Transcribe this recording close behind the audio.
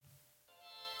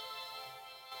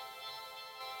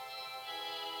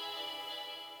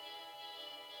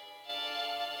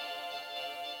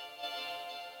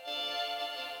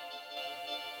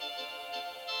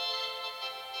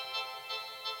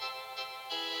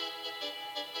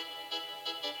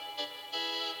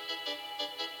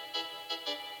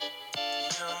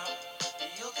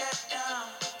you'll get down.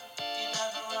 You're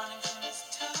never running from this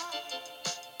town.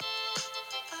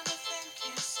 And I think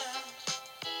you said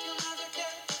you'll never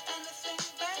get anything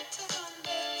better than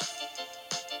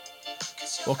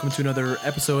this. Welcome to another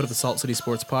episode of the Salt City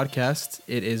Sports Podcast.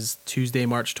 It is Tuesday,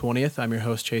 March 20th. I'm your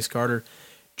host, Chase Carter,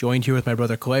 joined here with my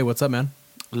brother, Clay. What's up, man?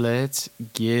 Let's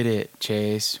get it,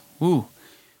 Chase. Woo,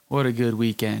 what a good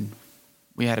weekend.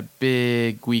 We had a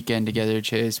big weekend together,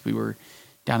 Chase. We were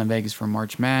down in Vegas for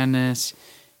March Madness.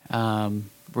 We're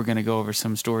going to go over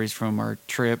some stories from our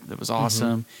trip. That was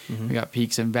awesome. We got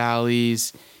peaks and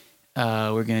valleys.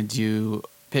 We're going to do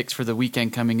picks for the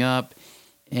weekend coming up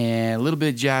and a little bit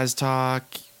of jazz talk.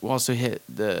 We'll also hit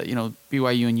the,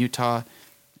 BYU and Utah.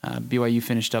 BYU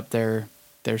finished up their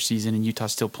season and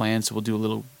Utah's still playing. So we'll do a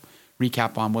little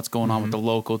recap on what's going on with the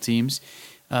local teams.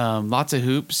 Lots of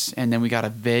hoops. And then we got a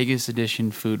Vegas edition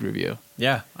food review.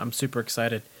 Yeah, I'm super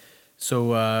excited.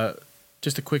 So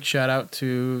just a quick shout out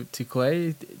to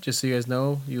Clay. Just so you guys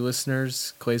know, you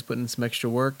listeners, Clay's putting in some extra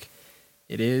work.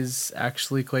 It is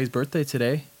actually Clay's birthday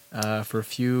today for a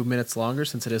few minutes longer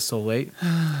since it is so late.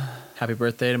 Happy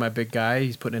birthday to my big guy.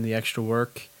 He's putting in the extra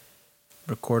work,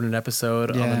 recording an episode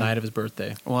on the night of his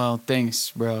birthday. Well, thanks,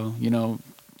 bro.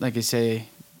 Like I say,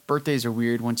 birthdays are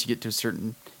weird once you get to a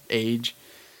certain age.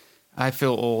 I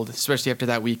feel old, especially after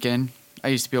that weekend. I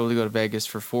used to be able to go to Vegas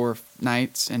for 4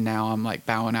 nights, and now I'm like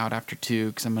bowing out after 2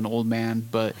 because I'm an old man.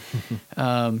 But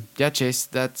yeah, Chase,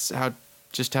 that's how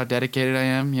dedicated I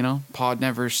am. Pod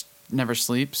never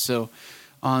sleeps. So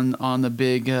on the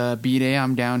big B-Day,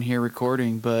 I'm down here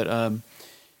recording. But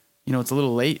it's a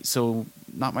little late, so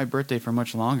not my birthday for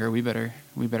much longer. We better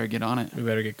get on it. We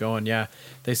better get going. Yeah,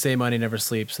 they say money never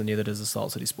sleeps, and neither does the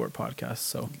Salt City Sport Podcast.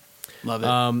 So love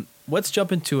it. Let's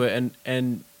jump into it,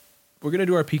 and we're gonna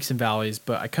do our peaks and valleys.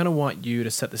 But I kind of want you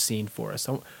to set the scene for us.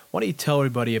 Why don't you tell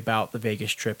everybody about the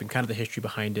Vegas trip and kind of the history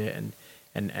behind it, and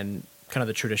kind of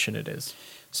the tradition it is.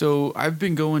 So I've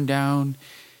been going down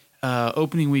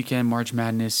opening weekend March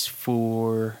Madness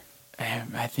for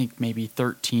I think maybe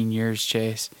 13 years,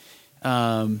 Chase.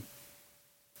 And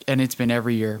it's been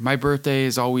every year. My birthday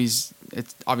is always,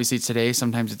 it's today.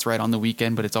 Sometimes it's right on the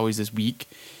weekend, but it's always this week.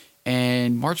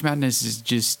 And March Madness is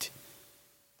just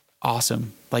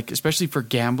awesome. Like, especially for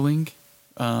gambling.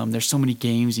 There's so many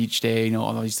games each day,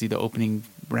 obviously the opening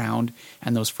round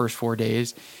and those first 4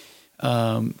 days.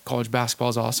 College basketball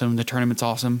is awesome. The tournament's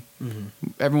awesome.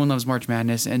 Everyone loves March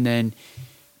Madness. And then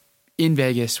in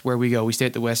Vegas, where we go, we stay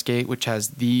at the Westgate, which has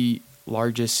the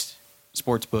largest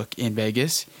sports book in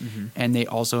Vegas. And they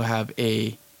also have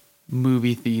a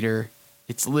movie theater.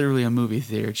 It's literally a movie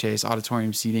theater, Chase.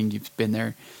 Auditorium seating. You've been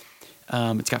there.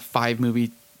 It's got 5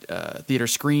 movie theater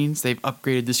screens. They've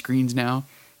upgraded the screens now.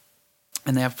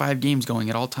 And they have 5 games going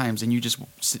at all times. And you just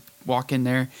walk in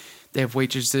there. They have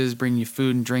waitresses bring you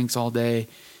food and drinks all day.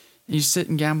 And you sit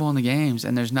and gamble on the games.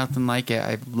 And there's nothing like it.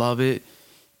 I love it.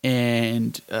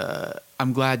 And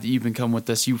I'm glad that you've been coming with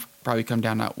us. You've probably come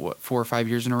down 4 or 5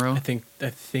 years in a row. I think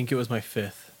it was my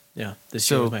 5th. Yeah,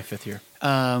 this year was my 5th year.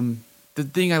 The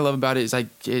thing I love about it is I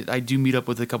do meet up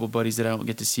with a couple buddies that I don't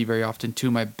get to see very often. 2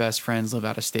 of my best friends live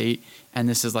out of state, and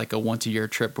this is like a once-a-year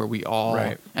trip where we all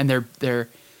and they're.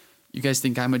 You guys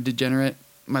think I'm a degenerate?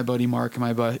 My buddy Mark and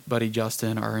my buddy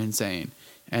Justin are insane,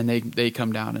 and they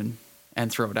come down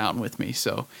and throw down with me.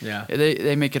 So yeah,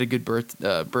 they make it a good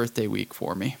birthday week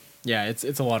for me. Yeah,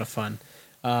 it's a lot of fun.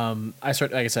 I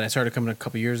started coming a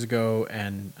couple years ago,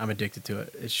 and I'm addicted to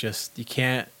it. It's just, you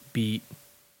can't beat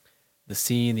the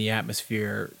scene, the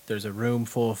atmosphere. There's a room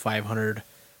full of 500,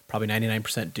 probably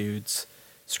 99% dudes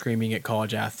screaming at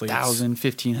college athletes. 1,000,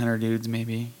 1,500 dudes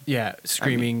maybe. Yeah,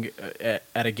 screaming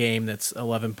at a game that's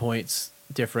 11 points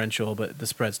differential, but the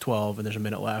spread's 12 and there's a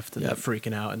minute left, and they're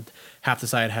freaking out, and half the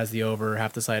side has the over,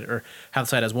 half the side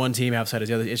has one team, half the side has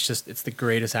the other. It's the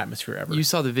greatest atmosphere ever. You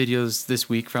saw the videos this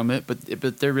week from it,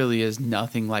 but there really is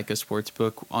nothing like a sports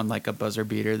book on like a buzzer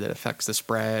beater that affects the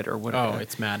spread or whatever. Oh,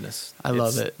 it's madness. I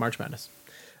love it. March Madness.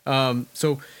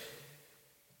 So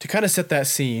to kind of set that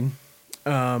scene,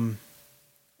 we're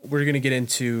going to get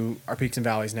into our peaks and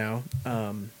valleys now.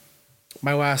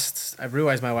 I've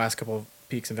realized my last couple of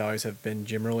peaks and valleys have been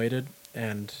gym related,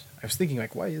 and I was thinking,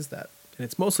 like, why is that? And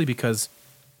it's mostly because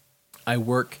I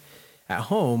work at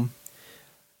home,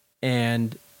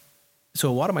 and so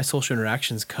a lot of my social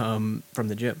interactions come from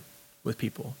the gym with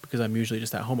people, because I'm usually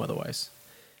just at home otherwise,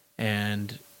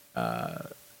 and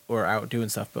or out doing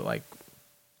stuff. But like,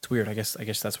 it's weird. I guess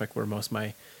that's like where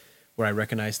I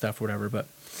recognize stuff or whatever. But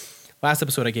last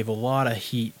episode I gave a lot of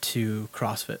heat to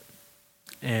CrossFit,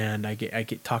 and I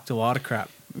get talked a lot of crap.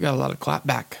 We got a lot of clap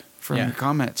back from your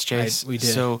comments, Chase. We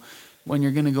did. So when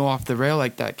you're going to go off the rail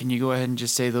like that, can you go ahead and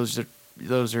just say those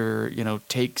are, you know,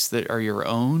 takes that are your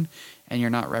own and you're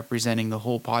not representing the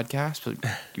whole podcast?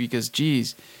 But because,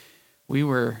 geez, we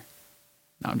were,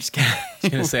 no, I'm just kidding. I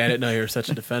was going to say, I didn't know you were such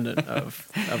a defendant of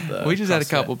the We just had a CrossFit.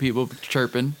 couple people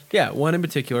chirping. Yeah, one in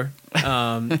particular.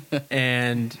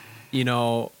 And, you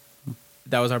know,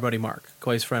 that was our buddy Mark,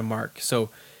 Clay's friend Mark. So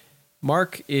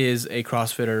Mark is a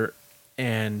CrossFitter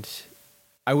and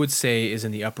I would say is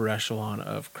in the upper echelon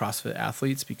of CrossFit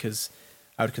athletes because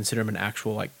I would consider him an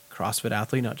actual like CrossFit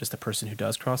athlete, not just a person who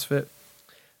does CrossFit.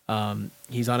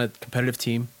 He's on a competitive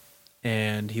team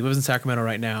and he lives in Sacramento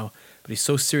right now, but he's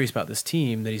so serious about this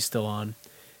team that he's still on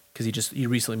because he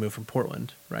recently moved from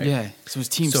Portland, right? Yeah. So his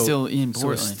team's still in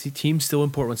Portland. So his team's still in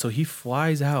Portland. So he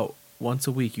flies out once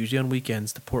a week, usually on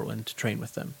weekends, to Portland to train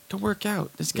with them. To work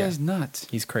out. This guy's nuts.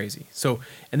 He's crazy. So,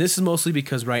 and this is mostly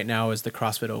because right now is the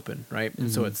CrossFit Open, right?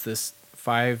 And so it's this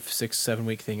 5, 6, 7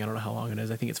 week thing. I don't know how long it is.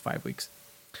 I think it's 5 weeks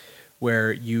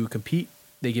where you compete.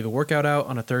 They give a workout out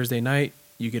on a Thursday night.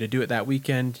 You get to do it that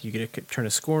weekend. You get to turn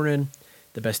a score in.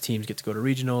 The best teams get to go to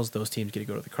regionals. Those teams get to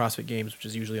go to the CrossFit Games, which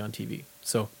is usually on TV.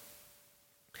 So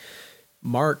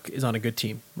Mark is on a good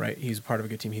team, right? He's part of a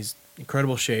good team. He's in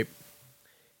incredible shape.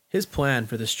 His plan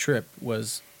for this trip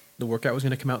was the workout was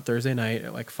going to come out Thursday night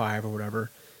at like 5 or whatever.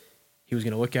 He was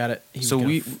going to look at it.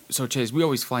 So Chase, we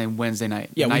always fly in Wednesday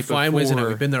night. Yeah, The we night fly in Wednesday night. before-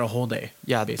 We've been there a whole day.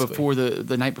 Yeah, basically. before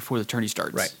the night before the tourney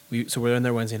starts. Right. So we're in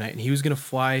there Wednesday night, and he was going to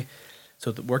fly.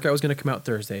 So the workout was going to come out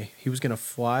Thursday. He was going to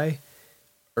fly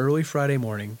early Friday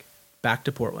morning back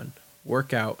to Portland,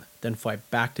 work out, then fly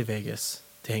back to Vegas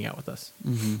to hang out with us.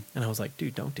 Mm-hmm. And I was like,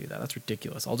 dude, don't do that. That's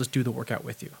ridiculous. I'll just do the workout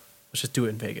with you. Let's just do it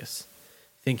in Vegas.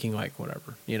 Thinking like,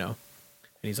 whatever, you know.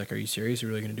 And he's like, are you serious? You're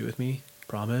really going to do it with me?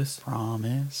 Promise?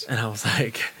 Promise. And I was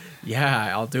like,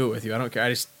 yeah, I'll do it with you. I don't care.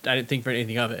 I didn't think for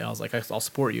anything of it. I was like, I'll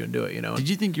support you and do it, you know. Did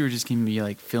you think you were just going to be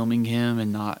like filming him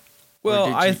and not? Well, or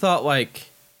did I you- thought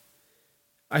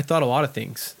a lot of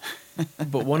things,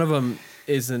 but one of them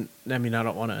isn't. I mean, I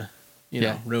don't want to,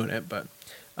 Yeah. ruin it, but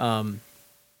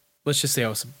let's just say I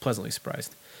was pleasantly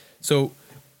surprised. So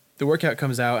the workout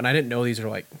comes out, and I didn't know these are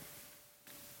like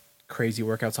crazy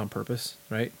workouts on purpose,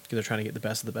 right? Because they're trying to get the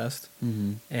best of the best.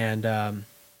 Mhm. And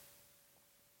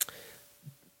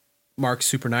Mark's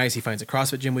super nice. He finds a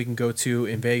CrossFit gym we can go to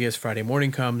in Vegas. Friday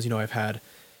morning comes. You know, I've had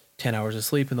 10 hours of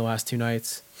sleep in the last 2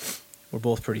 nights. We're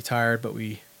both pretty tired, but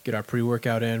we get our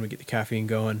pre-workout in. We get the caffeine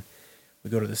going. We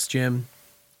go to this gym.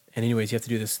 And anyways, you have to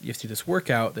do this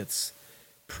workout that's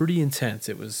pretty intense.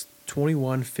 It was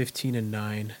 21, 15, and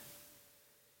 9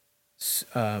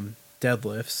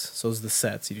 deadlifts. So those are the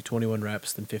sets. You do 21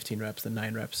 reps, then 15 reps, then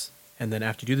 9 reps. And then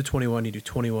after you do the 21, you do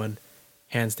 21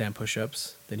 handstand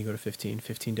push-ups. Then you go to 15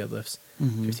 deadlifts,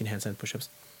 15 handstand push-ups.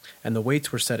 And the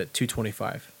weights were set at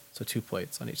 225. So 2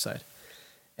 plates on each side.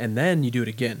 And then you do it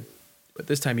again. But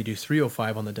this time you do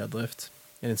 305 on the deadlift.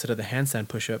 And instead of the handstand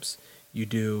push-ups, you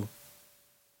do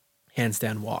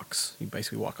handstand walks. You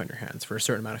basically walk on your hands for a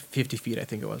certain amount of 50 feet, I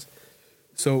think it was.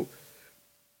 So,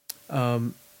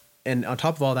 and on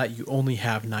top of all that, you only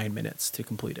have 9 minutes to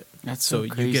complete it. That's so you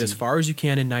get crazy. as far as you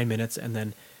can in 9 minutes, and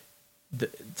then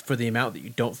for the amount that you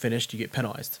don't finish, you get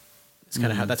penalized. It's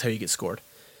kind of that's how you get scored.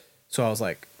 So I was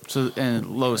like, So and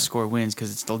lowest score wins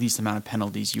because it's the least amount of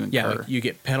penalties you incur. yeah, like you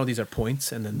get penalties are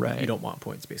points, and then Right. you don't want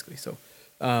points basically. So,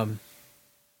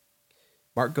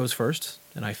 Mark goes first,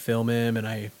 and I film him, and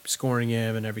I scoring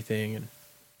him and everything, and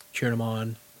cheering him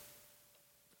on.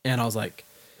 And I was like,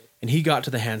 and he got to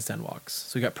the handstand walks,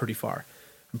 so he got pretty far.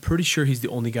 I'm pretty sure he's the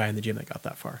only guy in the gym that got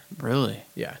that far. Really?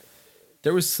 Yeah,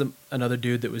 there was another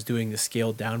dude that was doing the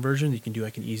scaled down version. You can do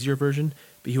like an easier version,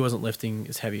 but he wasn't lifting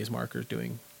as heavy as Mark or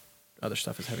doing other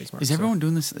stuff as heavy as Mark. Is So everyone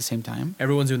doing this at the same time?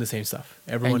 everyone's doing the same stuff.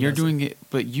 Everyone And you're does it. doing it,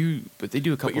 but they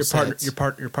do a couple But you're sets. you're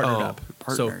partnered Oh, up.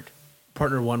 partnered. So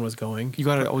partner 1 was going. You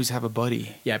got to always have a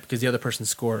buddy. Yeah, because the other person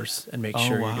scores and makes Oh,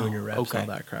 sure wow. you're doing your reps Okay. and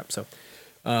all that crap. So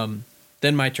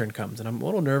then my turn comes, and I'm a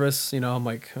little nervous. You know, I'm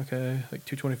like, okay, like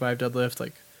 225 deadlift,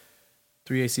 like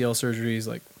 3 ACL surgeries.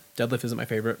 Like deadlift isn't my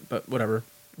favorite, but whatever.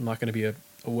 I'm not going to be a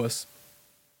wuss.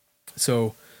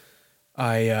 So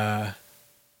I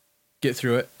get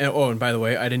through it. And by the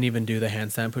way, I didn't even do the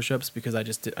handstand push-ups because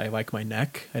I like my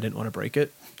neck. I didn't want to break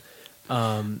it.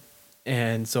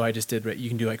 And so I just did, you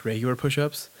can do like regular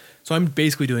push-ups. So I'm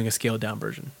basically doing a scaled down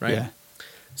version, right? Yeah.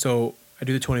 So I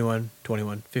do the 21,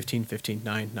 15, 15,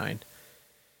 9, 9.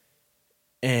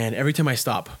 And every time I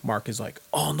stop, Mark is like,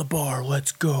 on the bar,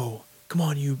 let's go. Come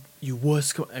on, you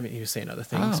wuss. Come on. I mean, he was saying other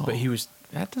things, but he was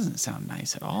That doesn't sound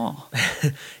nice at all.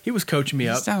 coaching me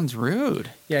That up. sounds rude.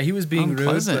 Yeah, he was being rude,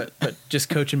 unpleasant. but just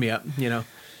coaching me up, you know.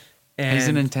 And He's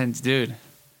an intense dude.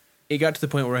 it got to the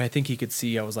point where I think he could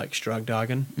see I was like shrug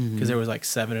dogging because there was like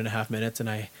 7.5 minutes and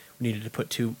I needed to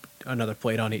put another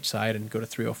plate on each side and go to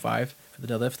 305 for the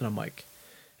deadlift. And I'm like,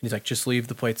 and he's like, just leave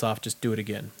the plates off, just do it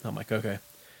again. I'm like, okay.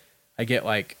 I get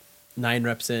like 9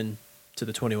 reps in to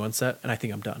the 21 set and I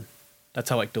think I'm done. That's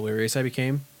how like delirious I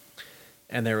became.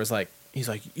 And there was like, he's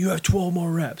like, you have 12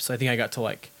 more reps. I think I got to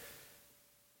like,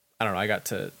 I don't know, I got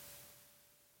to,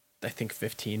 I think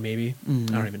 15 maybe. I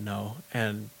don't even know.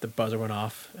 And the buzzer went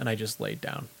off and I just laid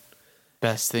down.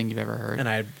 Best thing you've ever heard. And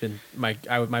I had been,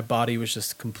 my body was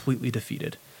just completely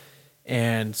defeated.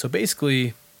 And so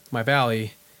basically my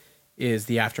valley is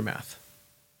the aftermath.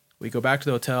 We go back to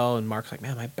the hotel and Mark's like,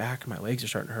 man, my back and my legs are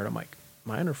starting to hurt. I'm like,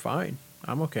 mine are fine.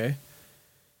 I'm okay.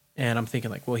 And I'm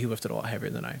thinking like, well, he lifted a lot heavier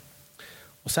than I.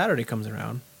 Well, Saturday comes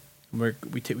around.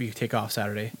 We take off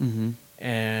Saturday.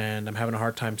 And I'm having a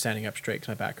hard time standing up straight because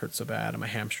my back hurts so bad and my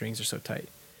hamstrings are so tight.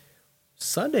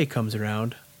 Sunday comes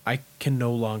around. I can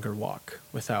no longer walk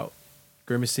without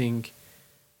grimacing.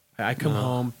 I come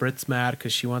home. Britt's mad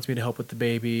because she wants me to help with the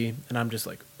baby. And I'm just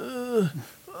like, ugh.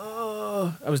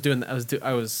 I was doing that.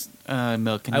 I was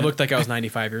milking. I looked like I was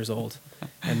 95 years old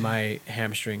and my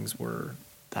hamstrings were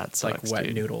that sucks, like wet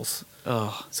dude. noodles.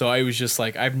 Oh, So I was just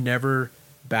like, I've never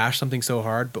bashed something so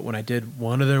hard, but when I did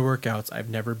one of their workouts, I've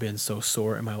never been so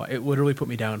sore in my life. It literally put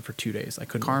me down for 2 days. I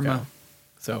couldn't work Karma. out.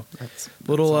 So that's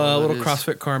little all it is.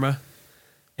 CrossFit karma.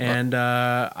 And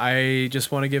I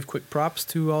just want to give quick props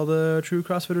to all the true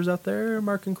CrossFitters out there,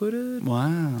 Mark included.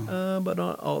 Wow. But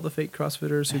not all the fake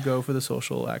CrossFitters who go for the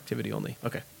social activity only.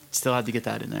 Okay. Still had to get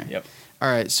that in there. Yep. All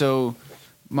right, so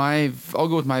I'll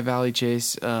go with my valley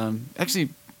chase. Actually,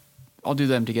 I'll do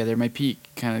them together. My peak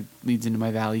kind of leads into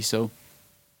my valley. So,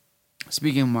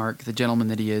 speaking of Mark, the gentleman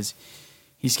that he is,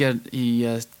 he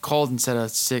called and set a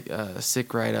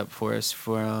sick ride up for us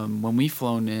for when we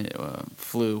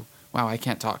flew. Wow, I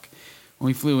can't talk. When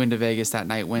we flew into Vegas that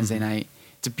night, Wednesday night,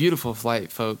 it's a beautiful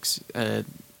flight, folks.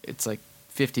 It's like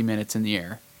 50 minutes in the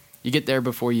air. You get there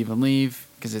before you even leave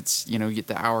because it's, you get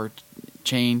the hour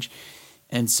change.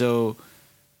 And so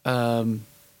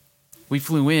we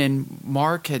flew in.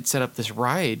 Mark had set up this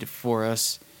ride for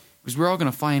us because we were all going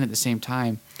to fly in at the same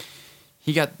time.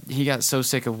 He got so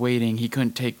sick of waiting, he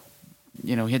couldn't take,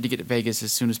 he had to get to Vegas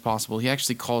as soon as possible. He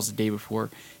actually calls the day before,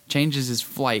 changes his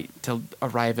flight to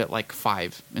arrive at like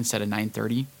 5 instead of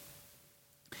 9:30,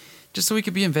 just so he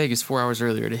could be in Vegas 4 hours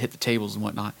earlier to hit the tables and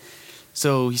whatnot.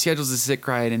 So he schedules a sick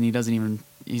ride and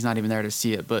he's not even there to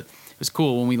see it. But it was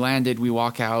cool. When we landed, we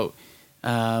walk out.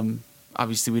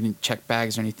 Obviously, we didn't check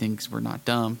bags or anything because we're not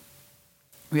dumb.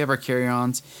 We have our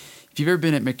carry-ons. If you've ever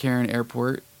been at McCarran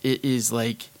Airport, it is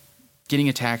like getting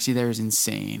a taxi there is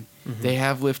insane. They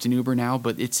have Lyft and Uber now,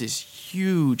 but it's this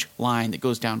huge line that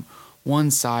goes down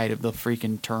one side of the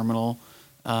freaking terminal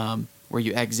where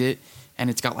you exit, and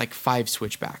it's got like 5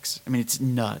 switchbacks. I mean, it's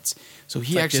nuts. So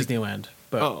he It's like actually Disneyland,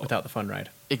 but without the fun ride.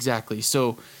 Exactly.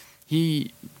 So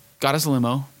he got us a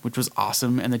limo, which was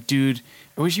awesome. And the dude,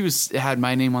 I wish he had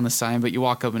my name on the sign, but you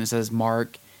walk up and it says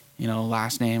Mark,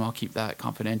 last name. I'll keep that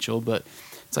confidential. But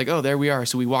it's like, oh, there we are.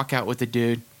 So we walk out with the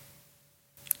dude,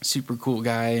 super cool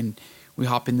guy, and we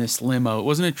hop in this limo. It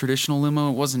wasn't a traditional limo.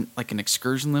 It wasn't like an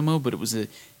excursion limo, but it was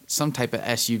some type of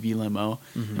SUV limo.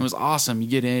 It was awesome. You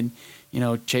get in,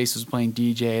 Chase was playing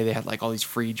DJ. They had like all these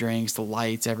free drinks, the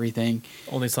lights, everything.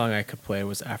 Only song I could play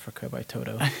was Africa by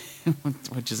Toto.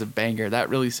 Which is a banger. That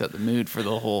really set the mood for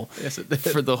the whole Yes, it did.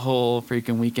 for the whole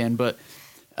freaking weekend. But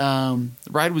the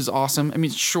ride was awesome. I mean,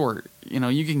 it's short.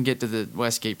 You can get to the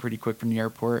Westgate pretty quick from the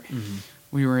airport.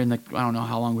 We were I don't know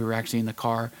how long we were actually in the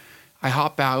car. I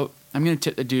hop out. I'm going to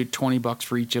tip the dude $20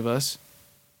 for each of us.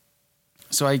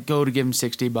 So I go to give him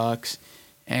 $60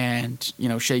 and,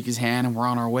 shake his hand, and we're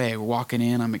on our way. We're walking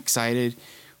in. I'm excited.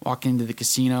 Walk into the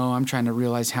casino. I'm trying to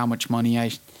realize how much money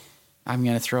I'm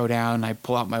going to throw down. I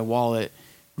pull out my wallet,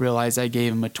 realize I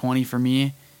gave him a 20 for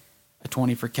me, a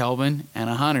 20 for Kelvin, and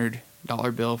a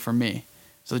 $100 bill for me.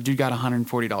 So the dude got a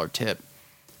 $140 tip.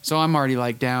 So I'm already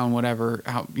like down whatever,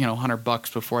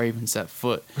 $100 before I even set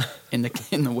foot in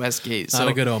the Westgate. Not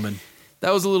a good omen.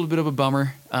 That was a little bit of a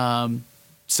bummer.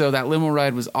 So that limo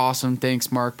ride was awesome.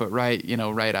 Thanks, Mark. But right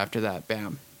after that,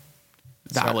 bam,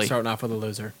 valley. Starting off with a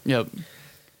loser. Yep.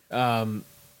 So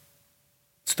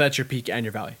that's your peak and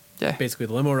your valley. Yeah. Basically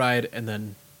the limo ride and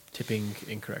then tipping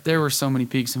incorrectly. There were so many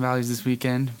peaks and valleys this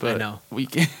weekend, but I know.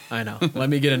 I know. Let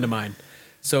me get into mine.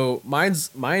 So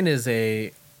mine is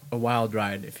a wild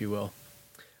ride, if you will.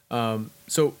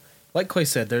 So like Clay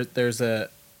said, there's a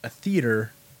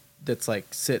theater that's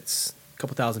like sits a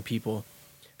couple thousand people.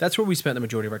 That's where we spent the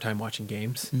majority of our time watching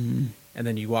games. And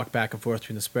then you walk back and forth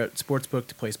between the sports book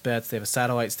to place bets. They have a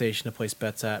satellite station to place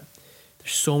bets at.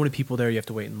 there's so many people there. You have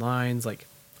to wait in lines. Like,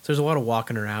 so there's a lot of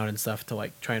walking around and stuff to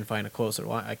like try and find a closer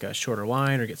line, like a shorter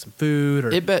line, or get some food.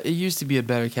 Or It used to be a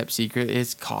better kept secret.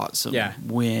 It's caught some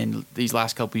wind these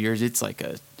last couple of years. It's like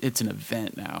it's an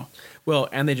event now. well,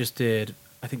 and they just did.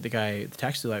 I think the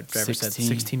taxi driver said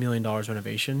 $16 million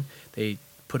renovation. They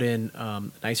put in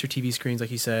nicer TV screens,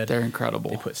 like he said. They're incredible.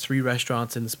 They put 3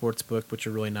 restaurants in the sports book, which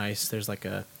are really nice. There's like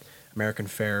a American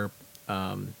fare,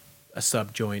 a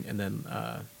sub joint, and then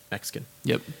Mexican.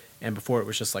 Yep. And before it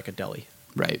was just like a deli.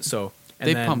 Right. So and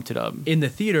they then pumped it up. In the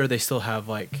theater, they still have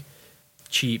like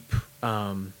cheap. They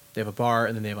have a bar,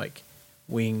 and then they have like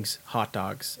wings, hot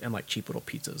dogs, and like cheap little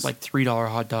pizzas. Like $3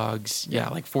 hot dogs. Yeah,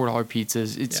 like $4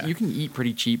 pizzas. It's you can eat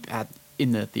pretty cheap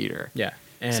in the theater. Yeah.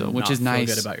 And so, which not is feel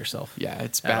nice. good about yourself. Yeah,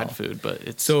 it's at bad all. food, but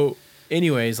it's So,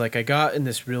 anyways, like I got in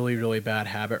this really, really bad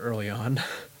habit early on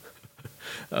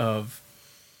of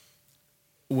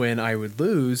when I would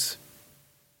lose,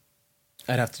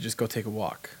 I'd have to just go take a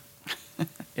walk.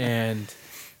 And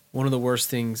one of the worst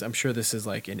things, I'm sure this is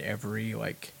like in every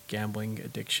like gambling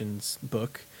addictions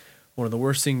book, one of the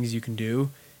worst things you can do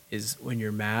is when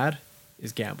you're mad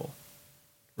is gamble.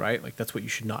 Right? Like that's what you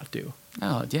should not do.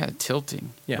 Oh yeah,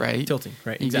 tilting. Yeah, right. tilting.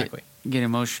 Right, You exactly. Get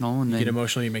emotional and You then get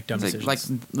emotional, you make dumb it's decisions.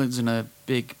 like losing a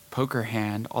big poker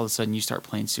hand. All of a sudden, you start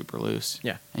playing super loose.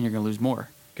 Yeah. and you're gonna lose more.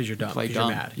 Because you're dumb. play Because you're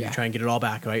dumb. mad. Yeah. You try and get it all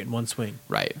back, right, in one swing.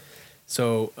 Right.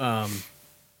 So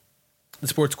the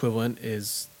sports equivalent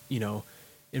is,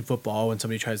 in football when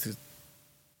somebody tries to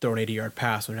throw an 80-yard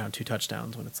pass when they're down 2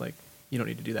 touchdowns, when it's like, you don't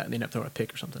need to do that, and they end up throwing a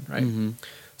pick or something, right? Mm-hmm.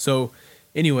 So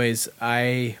anyways,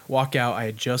 I walk out. I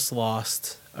had just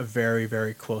lost a very,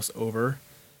 very close over.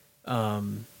 I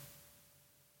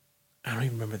don't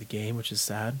even remember the game, which is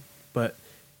sad. But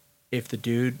if the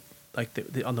dude, like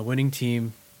on the winning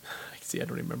team, I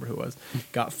don't even remember who it was,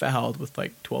 got fouled with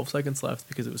like 12 seconds left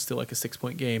because it was still like a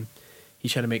 6-point game, he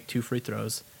tried to make 2 free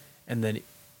throws, and then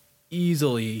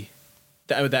easily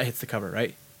that hits the cover,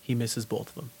 right? He misses both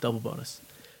of them, double bonus.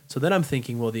 So then I'm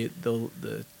thinking, well, the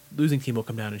losing team will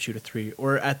come down and shoot a 3,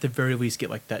 or at the very least get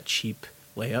like that cheap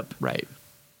layup. Right.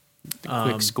 The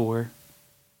quick score.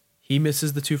 He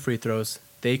misses the 2 free throws.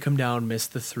 They come down, miss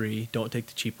the 3, don't take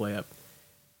the cheap layup.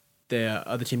 The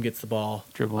other team gets the ball,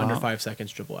 Dribble under out. 5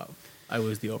 seconds, dribble out. I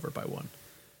lose the over by 1.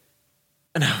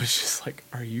 And I was just like,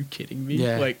 are you kidding me?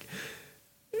 Yeah. Like,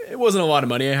 it wasn't a lot of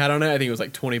money I had on it. I think it was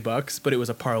like $20, but it was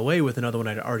a parlay with another one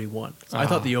I'd already won. So I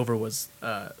thought the over was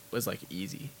like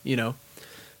easy,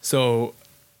 So,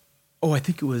 I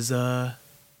think it was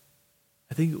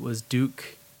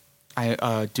Duke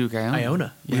Duke Iona.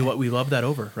 Iona. Yeah. We love that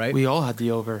over, right? We all had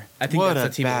the over. I think what that's a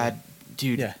the team bad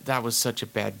dude. Yeah. That was such a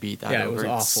bad beat. That yeah, over. it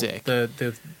was It's awful.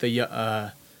 sick.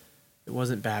 It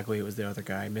wasn't Bagley. It was the other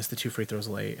guy. Missed the 2 free throws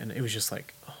late, and it was just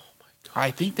like, oh my god.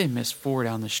 I think they missed 4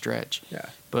 down the stretch. Yeah.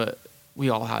 But we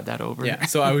all had that over. Yeah.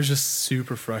 So I was just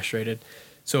super frustrated.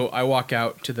 So I walk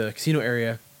out to the casino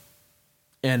area,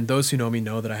 and those who know me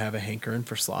know that I have a hankering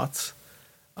for slots.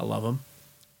 I love them,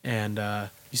 and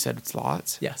You said it's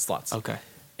lots? yeah, slots. Okay.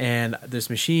 And this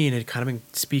machine had kind of been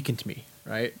speaking to me,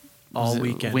 right, all Was it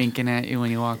weekend. winking at you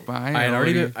when you walked by? I had or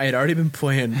already you- been, I had already been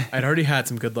playing. I'd already had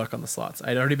some good luck on the slots.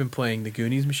 I'd already been playing the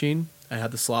Goonies machine. I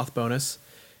had the sloth bonus.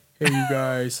 Hey, you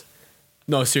guys.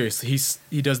 No, seriously.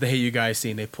 He does the hey you guys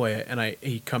scene. They play it, and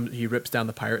he rips down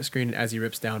the pirate screen, and as he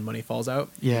rips down, money falls out.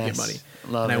 You Yes. get money.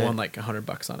 Love and I it. won like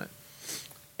 $100 on it.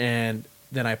 And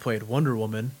then I played Wonder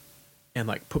Woman, and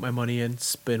like put my money in,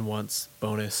 spin once,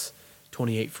 bonus,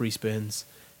 28 free spins,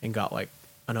 and got like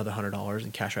another $100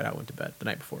 and cash right out. Went to bed the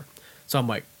night before. So I'm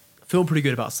like feeling pretty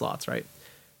good about slots, right?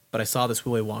 But I saw this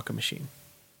Willy Wonka machine.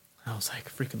 I was like, I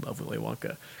freaking love Willy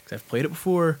Wonka because I've played it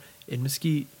before in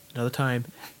Mesquite another time,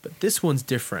 but this one's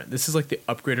different. This is like the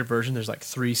upgraded version. There's like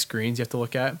 3 screens you have to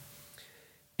look at,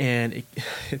 and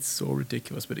it's so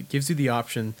ridiculous. But it gives you the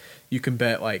option. You can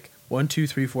bet like $1, $2,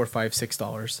 $3, $4, $5,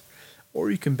 $6,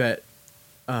 or you can bet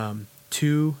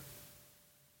 $2,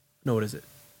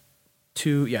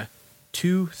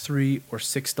 3, or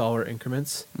 $6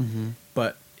 increments. Mm-hmm.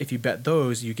 But if you bet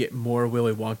those, you get more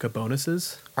Willy Wonka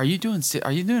bonuses. Are you doing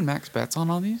max bets on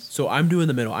all these? So I'm doing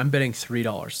the middle. I'm betting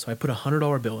 $3. So I put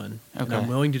 $100 bill in, and Okay. I'm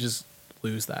willing to just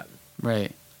lose that.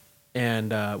 Right.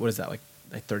 And what is that, like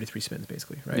 33 spins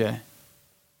basically, right? Yeah.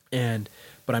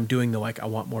 But I'm doing the like I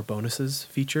want more bonuses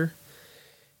feature,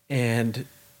 and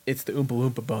it's the Oompa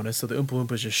Loompa bonus. So the Oompa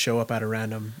Loompas just show up at a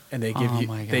random, and they give Oh you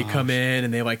my they come gosh. in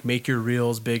and they like make your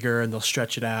reels bigger, and they'll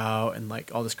stretch it out, and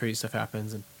like all this crazy stuff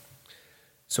happens. And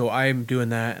so I'm doing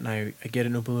that, and I get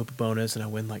an Oompa Loompa bonus, and I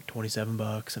win like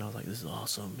 $27, and I was like, this is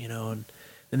awesome, And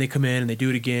then they come in and they do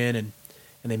it again, and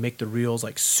and they make the reels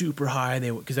like super high.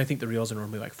 Because I think the reels are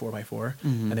normally like 4x4,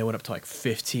 and they went up to like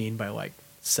 15 by like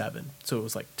 7. So it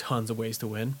was like tons of ways to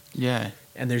win. Yeah.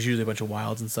 And there's usually a bunch of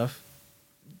wilds and stuff.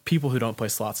 People who don't play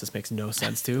slots, this makes no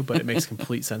sense to, but it makes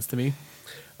complete sense to me.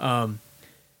 And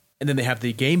then they have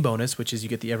the game bonus, which is you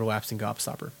get the Everlasting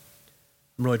Gobstopper.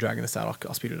 I'm really dragging this out.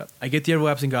 I'll speed it up. I get the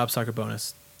Everlasting Gobstopper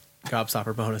bonus.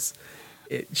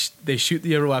 They shoot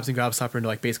the Everlasting Gobstopper into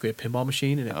like basically a pinball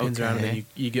machine, and it pins around, and then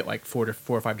you get like 4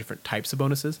 or 5 different types of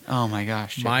bonuses. Oh my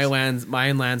gosh.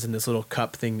 Mine lands in this little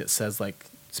cup thing that says like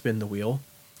spin the wheel,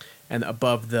 and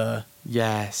above the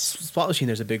Yes. slot machine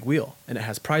there's a big wheel, and it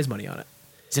has prize money on it.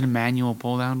 Is it a manual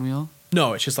pull down wheel?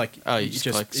 No, it's just like you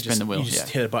just spin the wheel. You just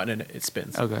hit a button and it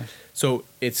spins. Okay. So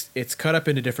it's cut up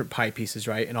into different pie pieces,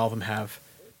 right? And all of them have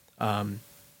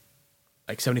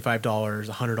like $75,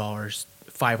 $100,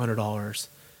 $500.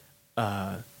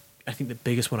 I think the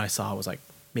biggest one I saw was like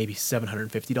maybe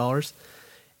 $750.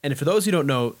 And for those who don't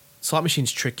know, slot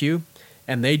machines trick you,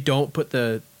 and they don't put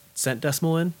the cent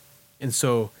decimal in. And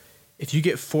so if you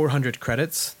get 400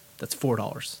 credits, that's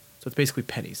 $4. So it's basically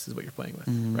pennies is what you're playing with,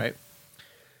 right?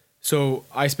 So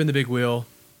I spin the big wheel.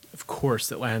 Of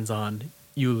course, it lands on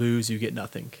you lose, you get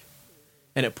nothing.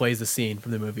 And it plays the scene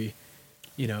from the movie.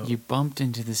 You know, You bumped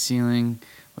into the ceiling,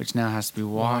 which now has to be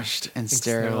washed and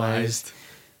sterilized.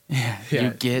 Yeah. Yeah. You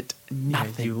get yeah,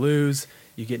 nothing. you lose,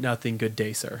 you get nothing. Good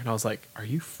day, sir. And I was like, are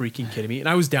you freaking kidding me? And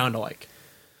I was down to like,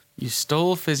 You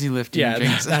stole fizzy lifting yeah,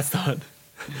 drinks. that's the one.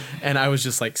 And I was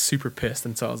just like super pissed.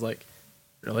 And so I was like,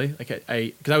 really? Like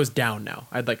because I was down now.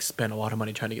 I'd like spent a lot of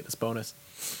money trying to get this bonus.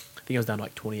 I think I was down to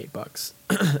like $28.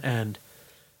 And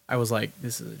I was like,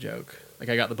 this is a joke. Like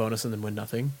I got the bonus and then win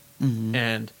nothing.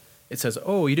 And it says,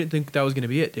 oh, you didn't think that was going to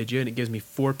be it, did you? And it gives me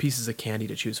 4 pieces of candy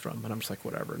to choose from. And I'm just like,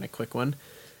 whatever. And I click one.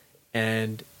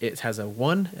 And it has a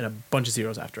 1 and a bunch of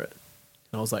zeros after it.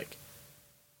 And I was like,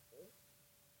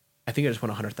 I think I just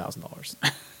won $100,000.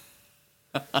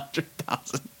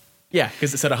 100,000. Yeah,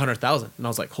 because it said 100,000. And I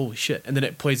was like, holy shit. And then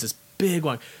it plays this big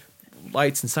one.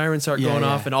 Lights and sirens start going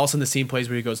off. And all of a sudden the scene plays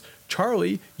where he goes,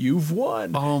 Charlie, you've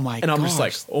won. Oh my And I'm just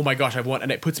gosh. like, oh my gosh, I've won.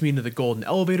 And it puts me into the golden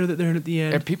elevator that they're in at the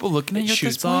end. Are people looking at It you at this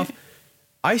shoots point? off.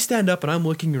 I stand up and I'm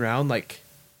looking around like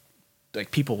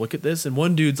people look at this. And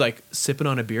one dude's like sipping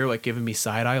on a beer, like giving me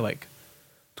side eye, like,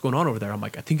 what's going on over there? I'm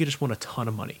like, I think I just won a ton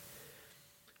of money.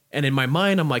 And in my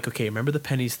mind, I'm like, okay, remember the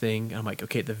pennies thing? And I'm like,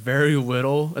 okay, at the very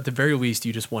least,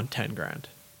 you just won 10 grand.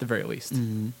 At the very least.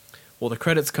 Well, the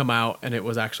credits come out and it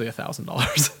was actually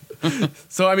 $1,000.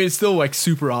 So, I mean, it's still like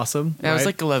super awesome. Yeah, it was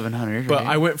right? like 1,100. But right?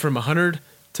 I went from 100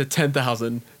 to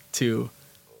 10,000 to,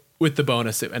 with the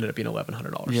bonus, it ended up being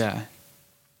 $1,100. Yeah.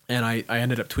 And I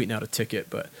ended up tweeting out a ticket,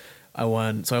 but I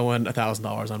won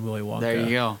 $1,000 on Willy Wonka. There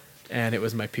you go. And it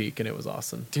was my peak, and it was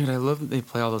awesome. Dude, I love that they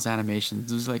play all those animations.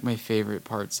 Those are like my favorite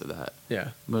parts of that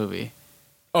Yeah. movie.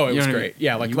 Oh, it You was know what I great. mean?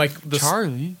 Yeah, like the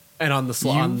Charlie. and on the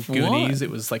on You've Goonies, won.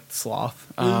 it was like the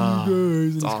sloth. Ah, and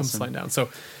it's just comes awesome. sliding down. So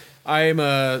I'm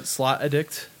a slot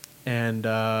addict, and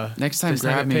Next time, this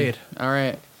I grab get me. paid. All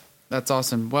right. That's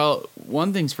awesome. Well,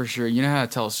 one thing's for sure. You know how to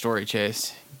tell a story,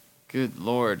 Chase. Good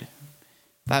Lord.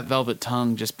 That velvet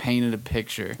tongue just painted a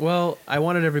picture. Well, I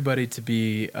wanted everybody to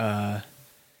be.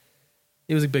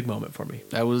 It was a big moment for me.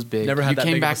 That was big. Never had you that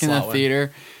came big of a back in the slot win.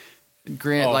 theater.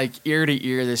 Grant, Oh. like ear to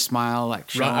ear, this smile, like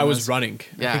showing I was us. running.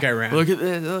 Yeah, I think I ran. Look at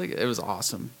this. Look, it was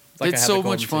awesome. like I It's had so the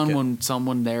much golden fun ticket. when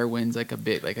someone there wins like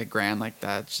a grand like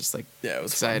that. It's just like Yeah, it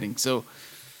was exciting. So,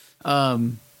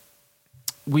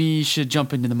 we should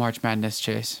jump into the March Madness,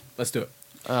 Chase. Let's do it.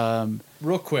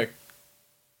 Real quick.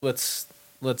 Let's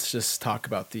just talk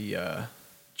about the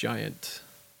giant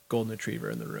golden retriever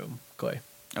in the room, Clay.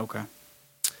 Okay.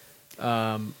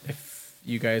 If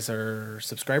you guys are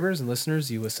subscribers and listeners,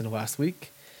 you listened to last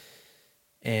week,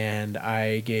 and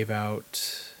I gave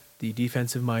out the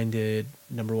defensive-minded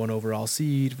 #1 overall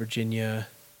seed, Virginia.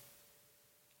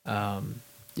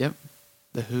 Yep.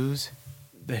 The Who's.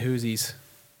 The Hoosies,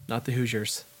 not the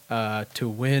Hoosiers, to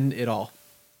win it all.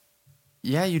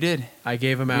 Yeah, you did. I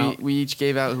gave them out. We each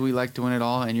gave out who we liked to win it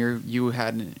all, and you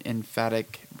had an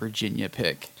emphatic Virginia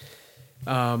pick.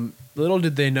 Little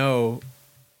did they know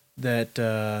that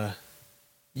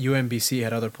UMBC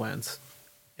had other plans.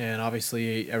 And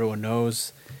obviously everyone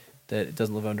knows that it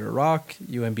doesn't live under a rock.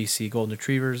 UMBC Golden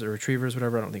Retrievers,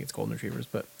 whatever. I don't think it's Golden Retrievers,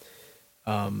 but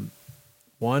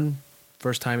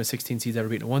first time a 16 seeds ever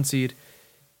beaten a 1 seed,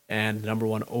 and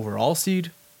 #1 overall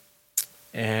seed.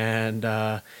 And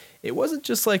it wasn't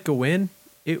just like a win.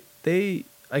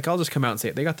 I'll just come out and say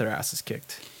it. They got their asses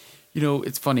kicked. You know,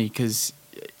 it's funny because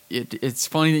it's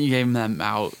funny that you gave them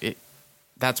out.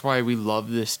 That's why we love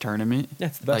this tournament.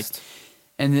 That's the best.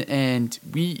 And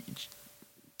we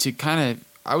to kind of,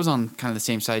 I was on kind of the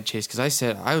same side, Chase, because I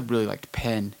said I would really like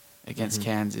Penn against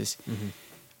Kansas.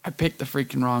 I picked the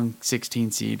freaking wrong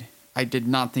 16 seed. I did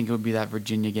not think it would be that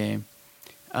Virginia game.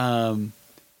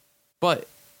 But,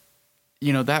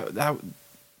 you know, that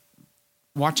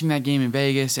watching that game in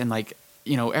Vegas and, like,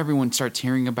 you know, everyone starts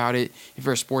hearing about it. If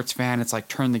you're a sports fan, it's like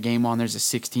turn the game on. There's a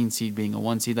 16 seed being a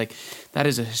 1 seed. Like, that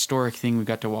is a historic thing we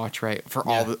got to watch, right? For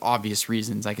all the obvious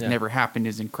reasons. Like, it never happened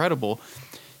is incredible.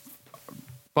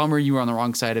 Bummer you were on the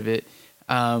wrong side of it.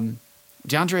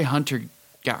 DeAndre Hunter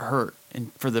got hurt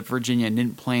and for the Virginia and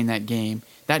didn't play in that game.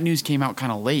 That news came out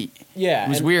kind of late. Yeah, it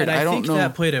was weird. And I don't think know.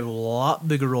 that played a lot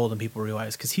bigger role than people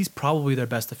realize because he's probably their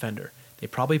best defender. They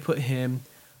probably put him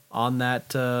on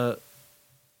that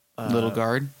Little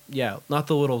guard. Yeah, not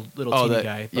the little teeny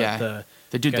guy, but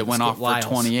the dude that went off for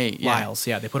 28. Yeah. Lyles,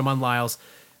 yeah, they put him on Lyles.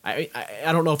 I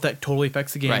don't know if that totally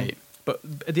affects the game, Right. But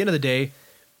at the end of the day,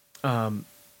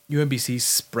 UMBC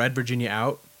spread Virginia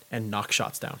out and knocked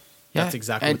shots down. Yeah, That's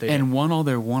exactly what they did. And won all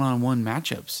their one-on-one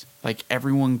matchups. Like,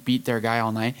 everyone beat their guy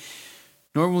all night.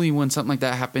 Normally, when something like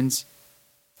that happens,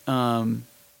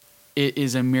 it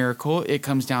is a miracle. It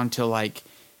comes down to, like,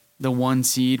 the 1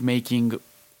 seed making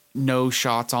no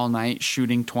shots all night,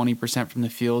 shooting 20% from the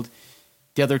field.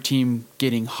 The other team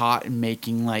getting hot and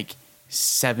making, like,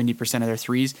 70% of their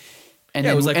threes. And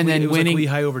it was like winning like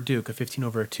Lehigh over Duke, a 15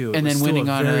 over 2. And then winning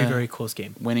on a very, a very close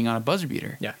game. Winning on a buzzer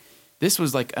beater. Yeah. This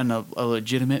was like a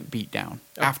legitimate beatdown.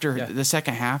 After the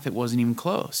second half, it wasn't even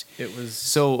close. It was.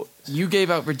 So you gave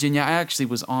out Virginia. I actually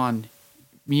was on.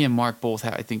 Me and Mark both,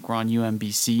 I think, were on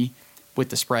UMBC with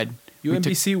the spread.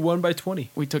 UMBC won by 20.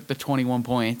 We took the 21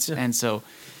 points, and so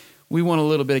we won a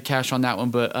little bit of cash on that one.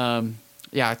 But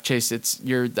yeah, Chase,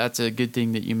 that's a good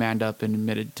thing that you manned up and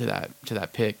admitted to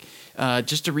that pick.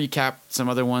 Just to recap some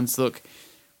other ones. Look,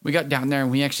 we got down there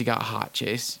and we actually got hot,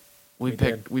 Chase. We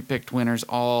picked winners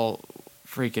all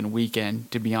freaking weekend.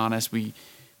 To be honest, we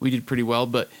did pretty well,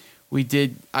 but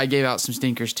I gave out some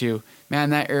stinkers too.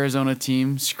 Man, that Arizona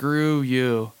team, screw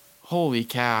you! Holy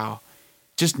cow!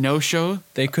 Just no show.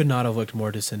 They could not have looked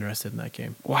more disinterested in that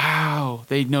game. Wow,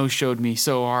 they no showed me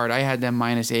so hard. I had them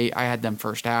 -8. I had them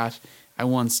first half. I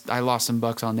lost some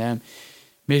bucks on them.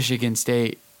 Michigan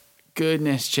State,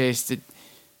 goodness, Chase.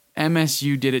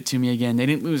 MSU did it to me again. They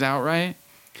didn't lose outright.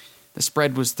 The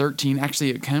spread was 13.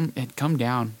 Actually, it had come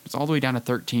down. It's all the way down to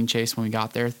 13, Chase, when we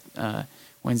got there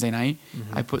Wednesday night.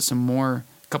 Mm-hmm. I put a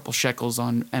couple shekels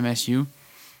on MSU.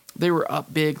 They were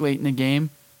up big late in the game.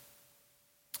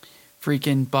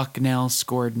 Freaking Bucknell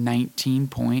scored 19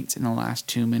 points in the last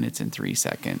 2 minutes and 3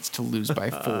 seconds to lose by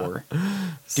 4.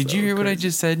 Did you hear what I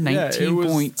just said? 19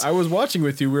 points. I was watching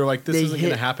with you. We were like, this isn't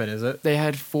going to happen, is it? They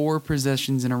had 4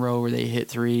 possessions in a row where they hit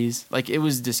threes. Like, it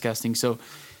was disgusting. So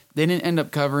they didn't end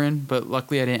up covering, but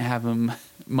luckily I didn't have them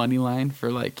money line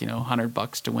for like,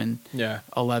 $100 to win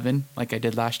 11 like I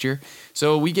did last year.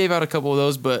 So we gave out a couple of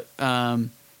those, but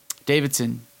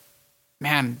Davidson,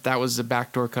 man, that was a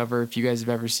backdoor cover if you guys have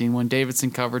ever seen one. Davidson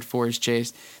covered for his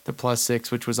Chase, the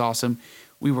 +6, which was awesome.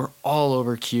 We were all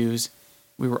over Q's.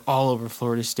 We were all over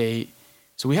Florida State.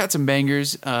 So we had some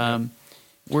bangers. I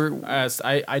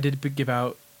did give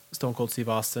out Stone Cold Steve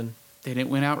Austin. They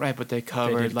didn't win outright, but they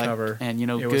covered. They did cover. And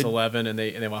it was 11, and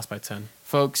they lost by 10.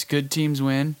 Folks, good teams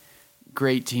win,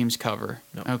 great teams cover.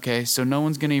 No. Okay, so no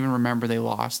one's gonna even remember they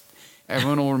lost.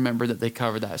 Everyone will remember that they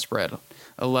covered that spread.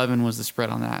 11 was the spread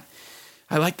on that.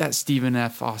 I like that Stephen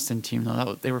F. Austin team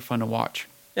though. They were fun to watch.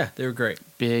 Yeah, they were great.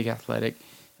 Big, athletic.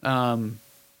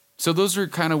 So those are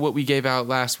kind of what we gave out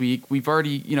last week. We've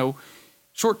already,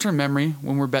 short-term memory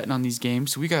when we're betting on these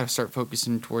games. So we got to start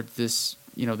focusing towards this.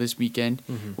 This weekend.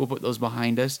 Mm-hmm. We'll put those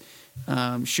behind us.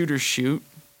 Shooters shoot.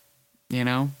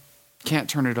 Can't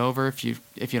turn it over if you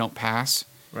don't pass.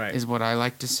 Right, is what I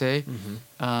like to say.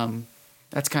 Mm-hmm.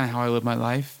 That's kind of how I live my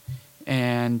life.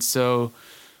 And so,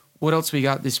 what else we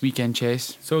got this weekend,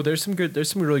 Chase? So there's some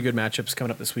really good matchups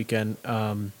coming up this weekend.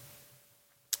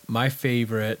 My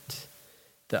favorite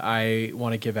that I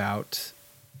want to give out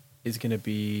is going to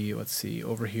be, let's see,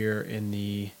 over here in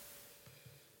the.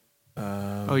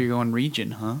 You're going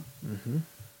region, huh? Mm-hmm.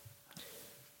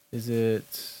 Is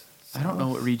it? I don't know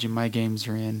what region my games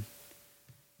are in.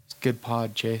 It's good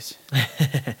pod, Chase.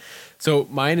 So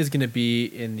mine is going to be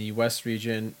in the West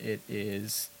region. It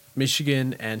is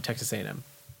Michigan and Texas A&M.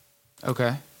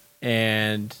 Okay.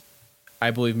 And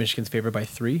I believe Michigan's favored by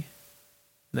 3 in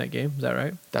that game. Is that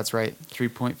right? That's right.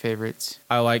 3-point favorites.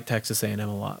 I like Texas A&M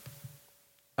a lot.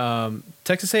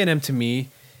 Texas A&M to me,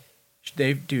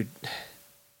 they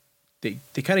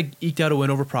kind of eked out a win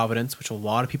over Providence, which a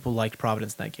lot of people liked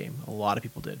Providence in that game. A lot of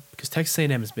people did because Texas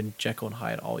A&M has been Jekyll and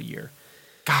Hyde all year.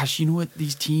 gosh, you know what?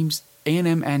 These teams,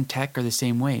 A&M and Tech, are the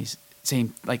same ways.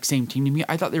 Same team to me.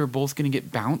 I thought they were both going to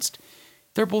get bounced.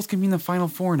 They're both going to be in the Final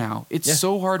Four now. It's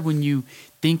so hard when you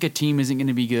think a team isn't going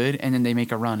to be good and then they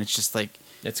make a run. It's just like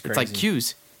It's it's like crazy.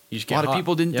 Q's. You just A get lot of hot.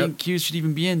 people didn't Yep. think Q's should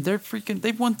even be in.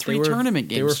 They've won They three were- tournament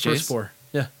games. They were Chase. first four.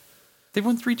 Yeah. They've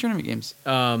won 3 tournament games.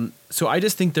 So I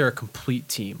just think they're a complete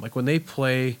team. Like when they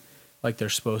play like they're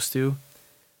supposed to,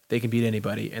 they can beat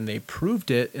anybody. And they proved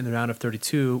it in the round of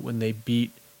 32 when they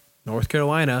beat North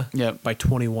Carolina Yep. by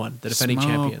 21, the defending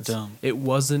Smoked champions. them. It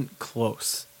wasn't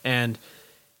close. And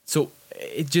so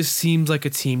it just seems like a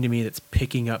team to me that's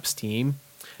picking up steam.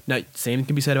 Now, same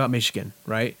can be said about Michigan,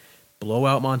 right? Blow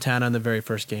out Montana in the very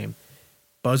first game.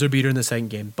 Buzzer beater in the second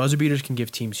game. Buzzer beaters can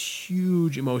give teams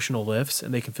huge emotional lifts,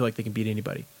 and they can feel like they can beat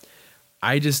anybody.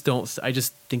 I just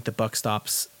think the buck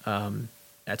stops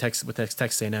at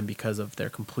Texas A&M because of their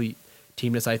complete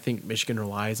teamness. I think Michigan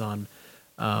relies on.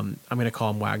 I'm going to call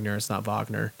him Wagner. It's not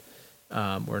Wagner.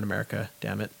 We're in America.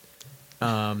 Damn it. What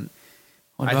I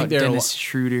about think they're Dennis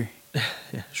Schroeder?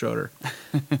 Yeah, Schroeder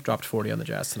dropped 40 on the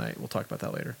Jazz tonight. We'll talk about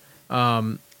that later.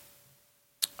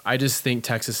 I just think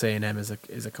Texas A&M is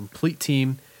a complete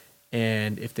team,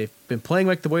 and if they've been playing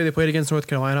like the way they played against North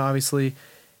Carolina, obviously,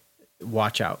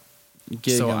 watch out.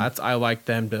 Gig So 'em. I like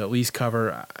them to at least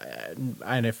cover.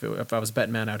 And if I was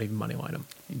betting man, I'd even money line them.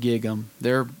 Gig them.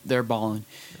 They're balling.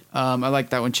 I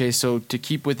like that one, Chase. So to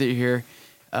keep with it here,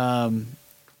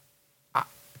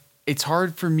 it's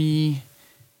hard for me.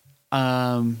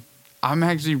 I'm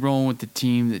actually rolling with the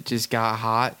team that just got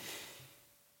hot.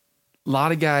 A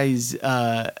lot of guys.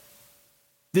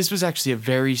 This was actually a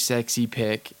very sexy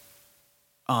pick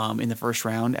in the first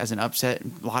round as an upset.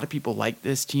 A lot of people like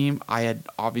this team. I had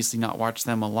obviously not watched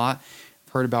them a lot.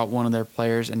 I've heard about one of their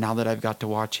players, and now that I've got to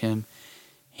watch him,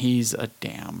 he's a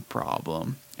damn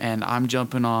problem. And I'm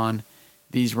jumping on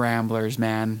these Ramblers,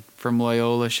 man, from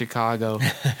Loyola, Chicago.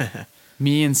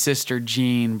 Me and Sister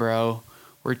Jean, bro.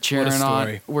 We're cheering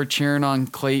story. on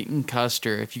Clayton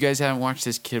Custer. If you guys haven't watched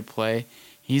this kid play,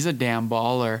 he's a damn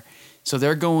baller. So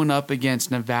they're going up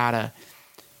against Nevada.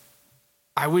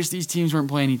 I wish these teams weren't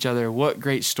playing each other. What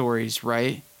great stories,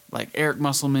 right? Like Eric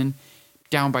Musselman,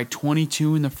 down by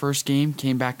 22 in the first game,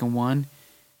 came back and won.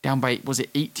 Down by, was it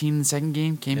 18 in the second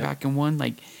game? Came back and won.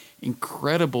 Like,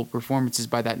 incredible performances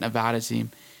by that Nevada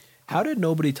team. How did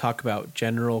nobody talk about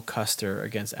General Custer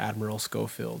against Admiral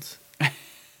Schofield?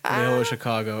 Loyola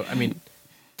Chicago. I mean,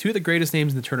 two of the greatest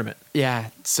names in the tournament. Yeah,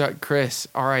 so Chris,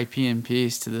 R.I.P. and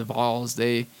peace to the Vols.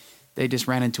 They just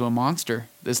ran into a monster,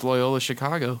 this Loyola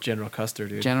Chicago. General Custer,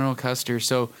 dude. General Custer.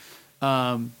 So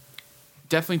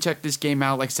definitely check this game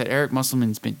out. Like I said, Eric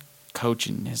Musselman's been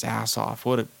coaching his ass off.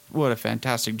 What a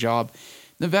fantastic job.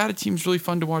 Nevada team's really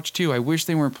fun to watch too. I wish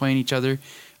they weren't playing each other.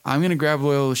 I'm going to grab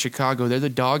Loyola Chicago. They're the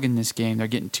dog in this game. They're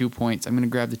getting 2 points. I'm going to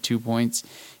grab the 2 points.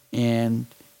 And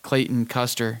Clayton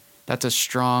Custer, that's a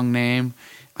strong name.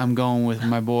 I'm going with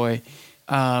my boy.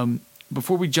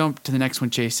 Before we jump to the next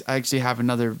one, Chase, I actually have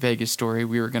another Vegas story.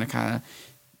 We were going to kind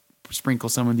of sprinkle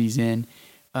some of these in.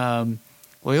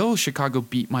 Loyola Chicago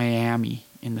beat Miami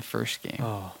in the first game.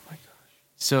 Oh, my gosh.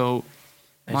 So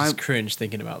I just cringe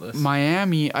thinking about this.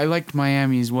 Miami, I liked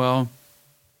Miami as well.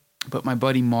 But my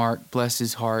buddy Mark, bless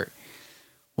his heart,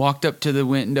 walked up to the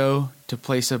window to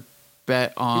place a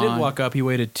bet on. He didn't walk up. He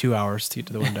waited 2 hours to get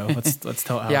to the window. Let's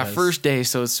tell how Yeah, it is. first day,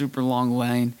 so it's super long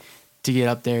line to get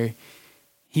up there.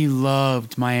 He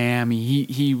loved Miami.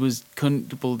 He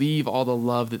couldn't believe all the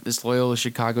love that this Loyola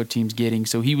Chicago team's getting,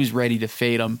 so he was ready to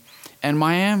fade them. And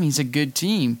Miami's a good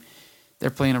team. They're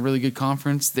playing a really good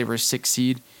conference. They were a 6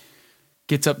 seed.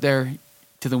 Gets up there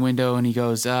to the window and he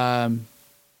goes,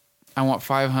 I want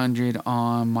 500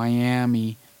 on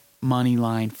Miami money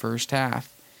line first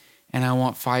half, and I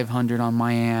want 500 on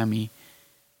Miami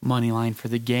money line for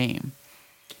the game.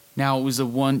 Now it was a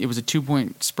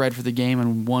 2-point spread for the game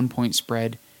and 1 point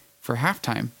spread for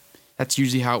halftime. That's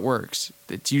usually how it works.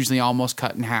 It's usually almost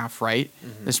cut in half, right?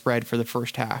 Mm-hmm. The spread for the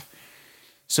first half.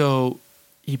 So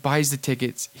he buys the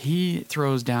tickets. He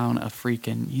throws down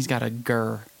he's got a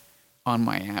GER on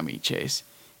Miami, Chase,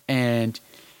 and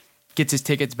gets his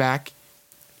tickets back,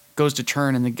 goes to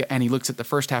turn, and he looks at the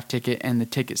first half ticket, and the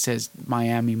ticket says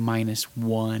Miami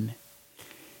 -1.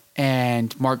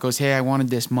 And Mark goes, hey, I wanted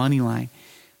this money line.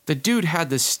 The dude had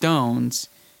the stones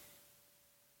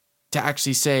to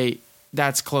actually say,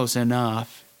 that's close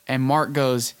enough. And Mark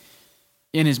goes,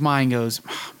 in his mind goes,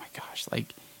 oh my gosh,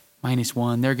 like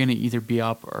 -1, they're going to either be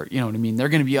up or, you know what I mean? They're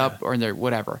going to be up or they're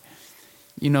whatever.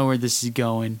 You know where this is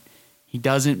going. He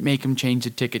doesn't make him change the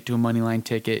ticket to a money line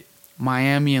ticket.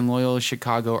 Miami and Loyola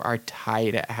Chicago are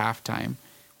tied at halftime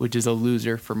which is a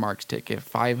loser for Mark's ticket.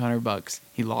 $500.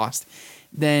 He lost.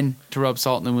 Then to rub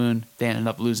salt in the wound, they ended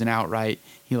up losing outright.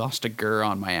 He lost to Gurr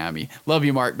on Miami. Love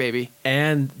you, Mark, baby.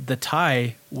 And the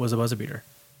tie was a buzzer beater.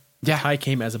 Yeah. Tie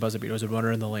came as a buzzer beater. It was a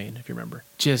runner in the lane, if you remember.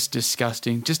 Just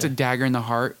disgusting. Just a dagger in the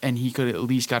heart, and he could at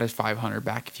least got his 500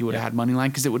 back if he would have had money line,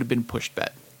 because it would have been pushed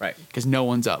bet. Right. Because no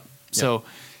one's up. So,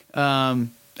 and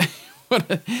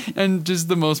just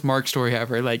the most Mark story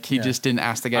ever. Like, he just didn't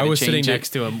ask the guy to change it. I was sitting next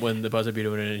to him when the buzzer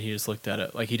beater went in, and he just looked at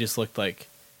it. Like, he just looked like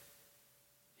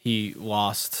he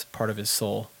lost part of his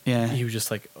soul. Yeah. He was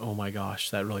just like, oh my gosh,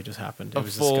 that really just happened. It A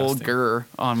was full disgusting. Gurr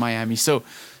on Miami. So,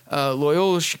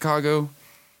 Loyola Chicago.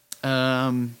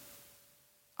 I'm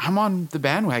on the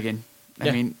bandwagon. I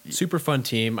Yeah, mean, super fun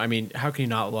team. I mean, how can you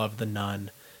not love the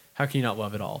Nun? How can you not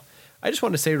love it all? I just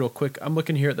want to say real quick, I'm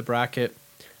looking here at the bracket.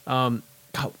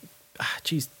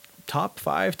 Top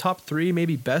 5, top 3,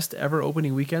 maybe best ever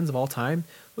opening weekends of all time.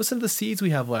 Listen to the seeds we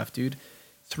have left, dude.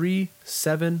 3,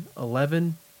 7,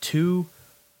 11, 2,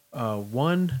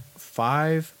 1,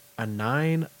 5, a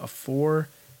 9, a 4.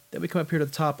 Then we come up here to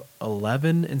the top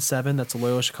 11 and 7. That's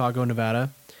Loyola Chicago, Nevada.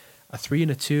 A 3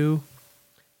 and a 2,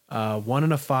 1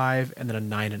 and a 5, and then a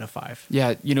 9 and a 5.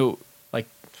 yeah, Like,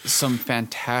 some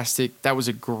fantastic. That was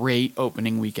a great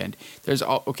opening weekend.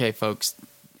 Okay, folks.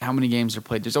 How many games are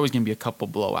played? There's always going to be a couple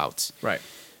blowouts. right.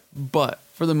 But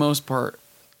for the most part,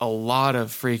 a lot of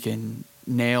freaking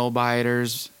nail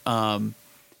biters. And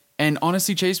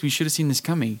honestly, Chase, we should have seen this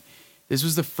coming. This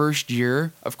was the first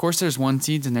year. Of course, there's 1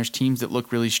 seeds and there's teams that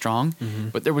look really strong,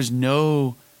 but there was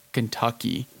no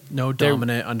Kentucky. No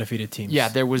dominant undefeated teams. Yeah,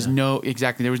 there was no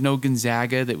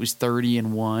Gonzaga that was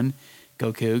 30-1.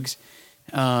 Go Cougs.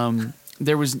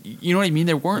 There was, you know what I mean?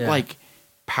 There weren't like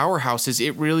powerhouses.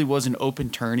 It really was an open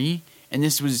tourney, and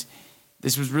this was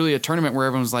really a tournament where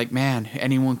everyone was like, man,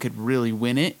 anyone could really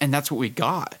win it, and that's what we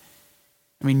got.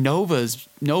 I mean,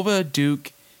 Nova,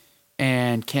 Duke,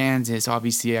 and Kansas,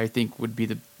 obviously, I think would be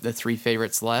the 3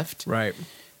 favorites left. Right.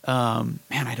 Man,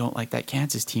 I don't like that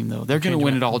Kansas team, though. They're going to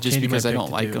win it all just because I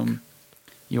don't like them.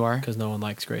 You are? Because no one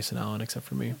likes Grayson Allen except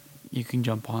for me. You can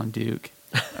jump on Duke.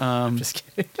 I'm just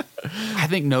kidding. I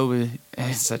think Nova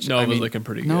is such. Nova's looking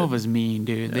pretty good. Nova's mean,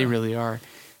 dude. Yeah. They really are.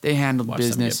 They handled Watch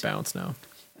business. them get bounced now.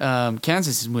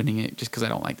 Kansas is winning it just because I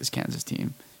don't like this Kansas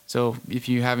team. So if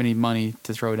you have any money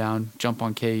to throw down, jump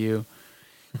on KU,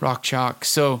 rock chalk.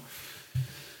 So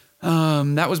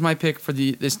that was my pick for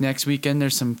this next weekend.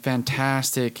 There's some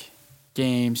fantastic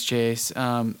games, Chase.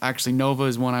 Actually, Nova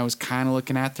is one I was kind of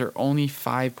looking at. They're only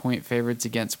 5-point favorites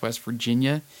against West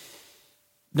Virginia.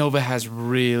 Nova has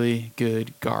really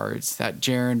good guards. That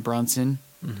Jaren Brunson,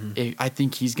 I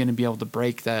think he's going to be able to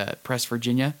break the press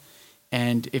Virginia.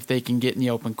 And if they can get in the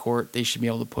open court, they should be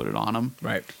able to put it on them.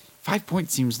 Right. 5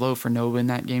 points seems low for Nova in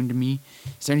that game to me.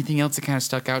 Is there anything else that kind of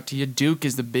stuck out to you? Duke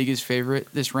is the biggest favorite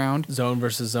this round. Zone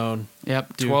versus zone.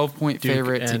 Yep, Duke, 12-point Duke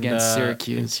favorites and, against and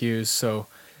Syracuse. Hughes. So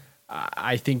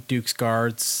I think Duke's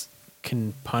guards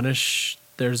can punish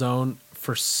their zone.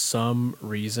 For some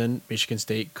reason, Michigan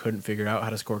State couldn't figure out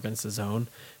how to score against the zone.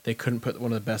 They couldn't put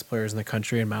one of the best players in the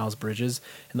country in Miles Bridges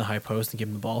in the high post and give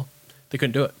him the ball. They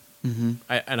couldn't do it. Mm-hmm.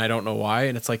 I don't know why.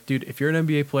 And it's like, dude, if you're an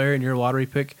NBA player and you're a lottery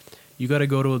pick, you got to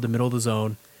go to the middle of the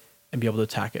zone and be able to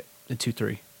attack it in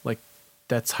 2-3. Like,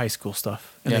 that's high school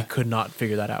stuff. And they could not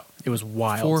figure that out. It was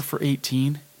wild. 4 for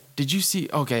 18. Did you see?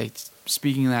 Okay,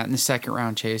 speaking of that, in the second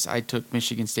round, Chase, I took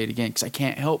Michigan State again because I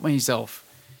can't help myself.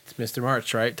 It's Mr.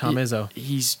 March, right? Tom Izzo.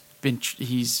 He's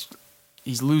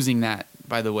losing that,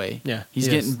 by the way. Yeah. He's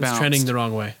he getting is. bounced. It's trending the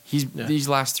wrong way. These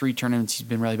last 3 tournaments, he's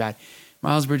been really bad.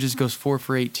 Miles Bridges goes 4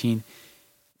 for 18.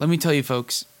 Let me tell you,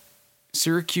 folks,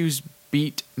 Syracuse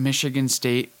beat Michigan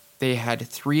State. They had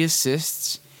 3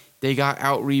 assists. They got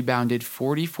out-rebounded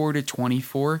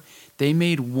 44-24. They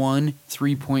made 1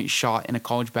 3-point shot in a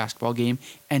college basketball game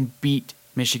and beat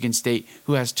Michigan State,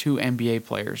 who has 2 NBA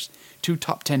players, 2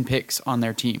 top 10 picks on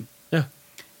their team. Yeah.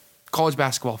 College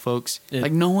basketball, folks.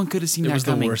 No one could have seen that coming. It was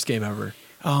coming. the worst game ever.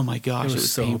 Oh, my gosh. It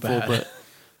was so painful, bad. but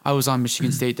I was on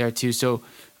Michigan State there, too. So,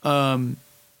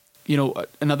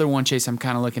 another one, Chase, I'm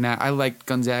kind of looking at. I liked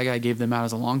Gonzaga. I gave them out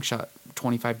as a long shot,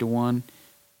 25-1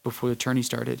 before the tourney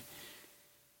started.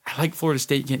 I like Florida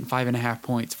State getting 5.5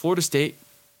 points. Florida State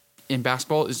in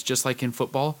basketball is just like in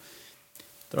football.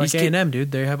 They're like A&M,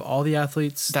 dude. They have all the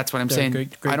athletes. That's what I'm They're saying.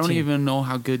 Great I don't team. even know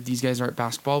how good these guys are at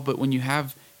basketball, but when you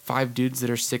have 5 dudes that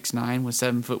are 6'9" with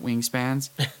 7-foot wingspans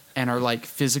and are like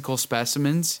physical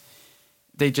specimens,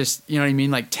 they just, you know what I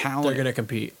mean? Like talent. They're going to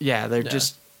compete. Yeah,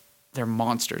 they're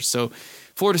monsters. So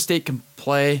Florida State can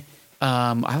play.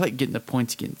 I like getting the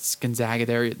points against Gonzaga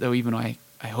there, though, even though I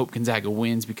I hope Gonzaga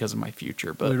wins because of my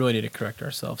future. we But really need to correct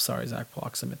ourselves. Sorry, Zach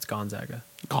Bloxham. It's Gonzaga.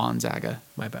 Gonzaga.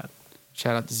 My bad.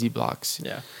 Shout out to Z Blocks.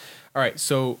 Yeah. All right.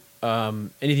 So,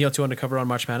 anything else you want to cover on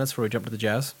March Madness before we jump to the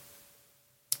Jazz?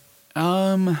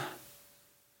 I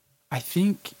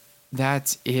think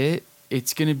that's it.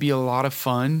 It's gonna be a lot of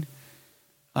fun.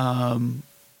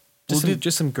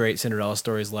 Just some great Cinderella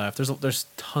stories left. There's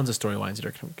tons of storylines that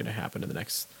are going to happen in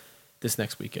this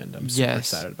next weekend. I'm super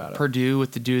excited about it. Purdue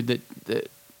with the dude that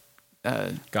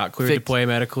Got cleared to play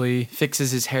medically.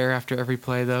 fixes his hair after every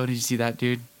play though. Did you see that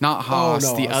dude? Not Haas,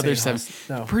 no, the I was other saying 7. Haas.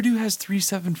 No. Purdue has 3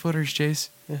 7-footers, Chase.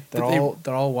 They're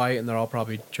all white and they're all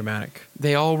probably dramatic.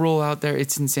 They all roll out there.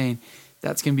 It's insane.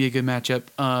 That's gonna be a good matchup.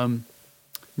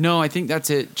 No, I think that's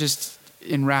it. Just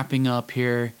in wrapping up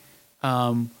here,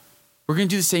 we're gonna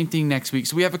do the same thing next week.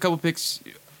 So we have a couple picks.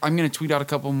 I'm gonna tweet out a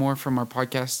couple more from our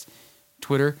podcast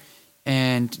Twitter,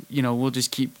 and we'll just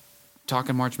keep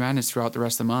talking March Madness throughout the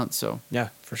rest of the month. So Yeah,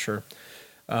 for sure.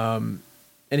 And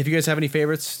if you guys have any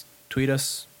favorites, tweet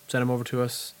us, send them over to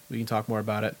us. We can talk more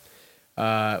about it.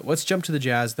 Let's jump to the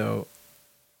Jazz though.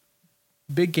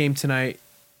 Big game tonight.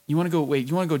 you want to go? Wait,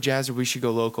 you want to go Jazz or we should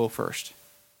go local first?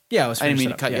 Yeah, let's I didn't finish mean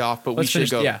that to up. cut you off, but we Let's should finish,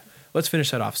 go. Yeah, let's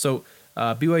finish that off. So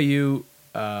BYU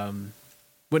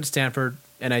went to Stanford,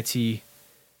 NIT.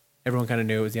 Everyone kind of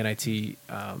knew it was the NIT.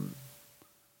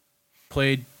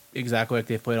 Played exactly like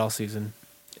they've played all season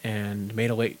and made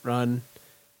a late run.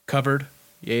 Covered.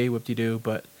 Yay, whoop-de-doo,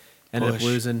 but ended up Push.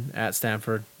 losing at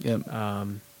Stanford. Yep.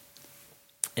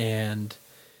 And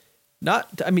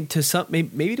not, I mean, to some,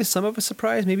 maybe to some of a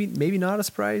surprise, maybe not a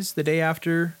surprise. The day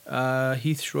after,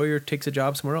 Heath Schroyer takes a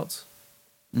job somewhere else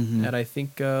Mm-hmm. at I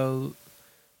think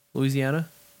Louisiana,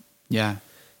 Yeah.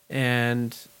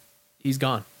 and he's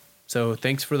gone. So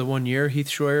thanks for the 1 year, Heath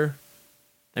Schroyer.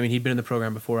 I mean, he'd been in the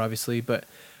program before, obviously, but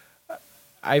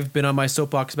I've been on my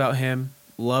soapbox about him.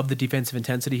 Love the defensive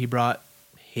intensity he brought.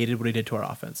 Hated what he did to our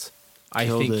offense. I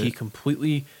Killed think it. he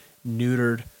completely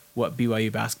neutered what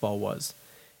BYU basketball was.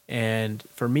 And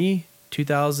for me,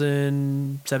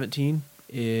 2017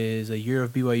 is a year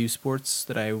of BYU sports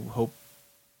that I hope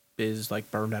is like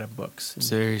burned out of books. And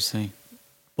Seriously.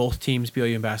 both teams,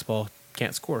 BYU and basketball,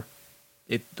 can't score.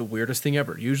 The weirdest thing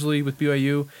ever. Usually with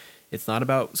BYU, it's not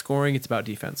about scoring; it's about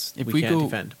defense. If we we can't go-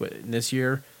 defend. But in this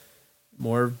year,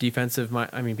 more defensive.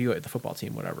 BYU, the football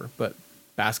team, whatever. But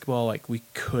basketball, like we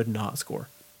could not score.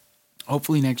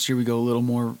 Hopefully next year we go a little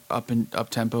more up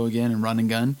tempo again and run and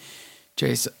gun.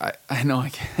 Chase, I know I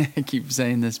keep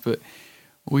saying this, but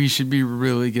we should be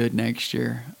really good next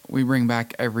year. We bring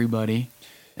back everybody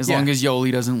as Yeah. long as Yoli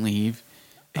doesn't leave.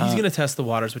 He's going to test the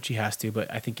waters, which he has to. But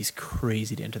I think he's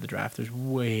crazy to enter the draft. There's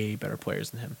way better players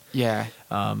than him. Yeah.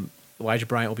 Elijah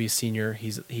Bryant will be a senior.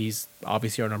 He's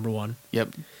obviously our number one. Yep.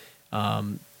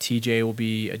 TJ will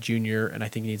be a junior, and I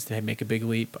think he needs to make a big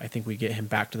leap. I think we get him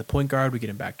back to the point guard. We get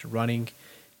him back to running,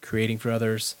 creating for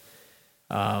others.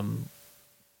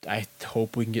 I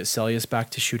hope we can get Celius back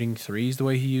to shooting threes the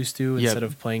way he used to instead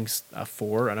of playing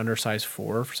an undersized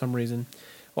 4 for some reason.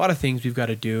 A lot of things we've got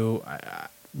to do.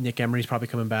 Nick Emery's probably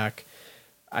coming back.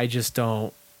 I don't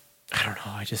know.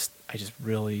 I just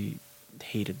really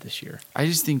hated this year. I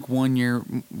just think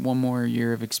 1 more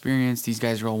year of experience. These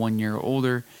guys are all 1 year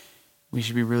older. We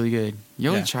should be really good.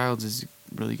 Yoli Yeah. Childs is a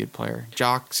really good player.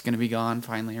 Jock's going to be gone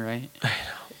finally, right?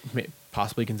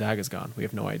 Possibly Gonzaga's gone. We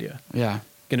have no idea. Yeah.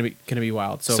 Gonna be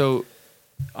wild. So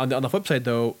On the flip side,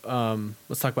 though,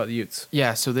 let's talk about the Utes.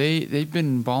 yeah, so they've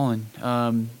been balling.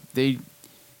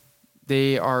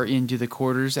 They are into the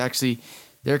quarters. Actually,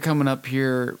 they're coming up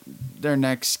here. Their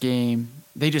next game,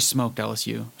 they just smoked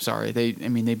LSU. Sorry, they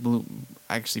blew.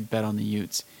 I actually bet on the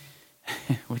Utes,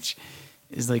 which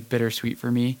is like bittersweet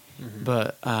for me. Mm-hmm.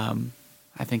 But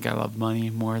I think I love money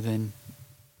more than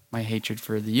my hatred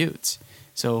for the Utes.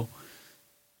 So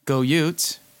go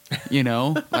Utes.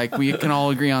 Like we can all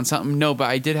agree on something. No, but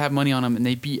I did have money on them, and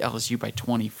they beat LSU by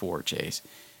 24, Chase.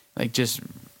 Like just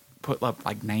put up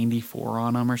like 94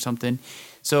 on them or something.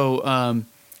 So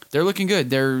they're looking good.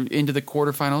 They're into the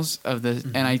quarterfinals of the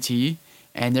NIT,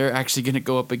 and they're actually going to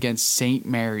go up against St.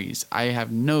 Mary's. I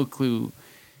have no clue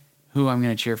who I'm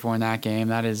going to cheer for in that game.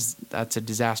 That's a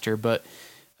disaster. But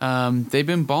they've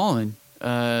been balling.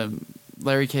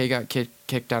 Larry Kay got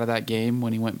kicked out of that game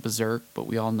when he went berserk, but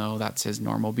we all know that's his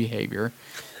normal behavior.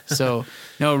 So,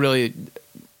 no, really,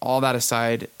 all that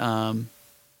aside,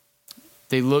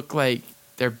 they look like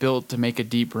they're built to make a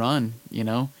deep run,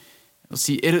 We'll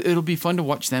see. It'll be fun to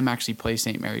watch them actually play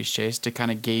St. Mary's, Chase, to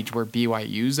kind of gauge where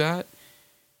BYU's at.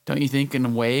 Don't you think, in a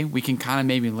way, we can kind of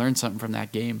maybe learn something from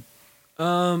that game?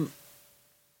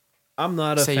 I'm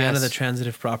not a Say fan of yes. the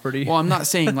transitive property. Well, I'm not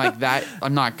saying like that.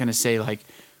 I'm not going to say like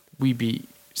we beat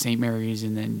St. Mary's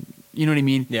and then, you know what I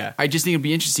mean? Yeah. I just think it'd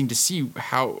be interesting to see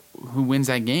who wins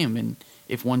that game and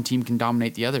if one team can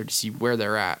dominate the other to see where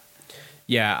they're at.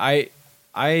 Yeah, I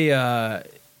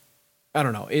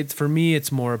don't know. It's for me.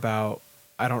 It's more about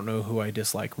I don't know who I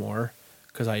dislike more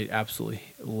because I absolutely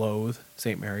loathe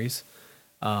St. Mary's.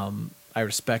 I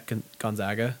respect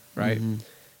Gonzaga, right?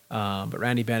 But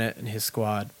Randy Bennett and his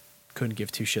squad couldn't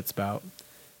give two shits about.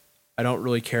 I don't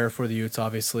really care for the Utes,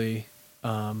 obviously.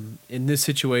 In this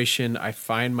situation, I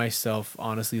find myself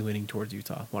honestly leaning towards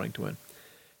Utah, wanting to win,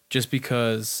 just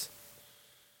because.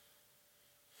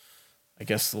 I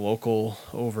guess the local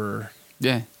over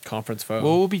Yeah. conference foe.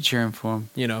 Well, we'll be cheering for them.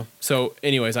 You know. So,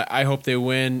 anyways, I hope they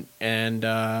win. And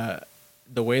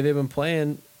the way they've been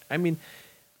playing, I mean,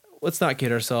 let's not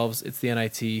kid ourselves. It's the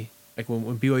NIT. Like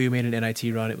when BYU made an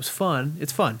NIT run, it was fun.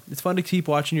 It's fun. It's fun to keep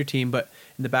watching your team, but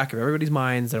in the back of everybody's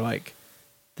minds, they're like,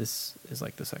 "This is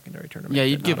like the secondary tournament." Yeah, that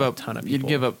you'd not give a up. ton of You'd people.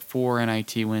 give up 4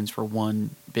 NIT wins for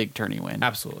one big tourney win.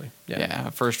 Absolutely. Yeah,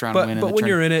 a first round But win. when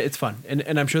you're in it, it's fun,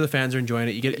 and I'm sure the fans are enjoying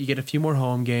it. You get a few more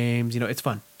home games. You know, it's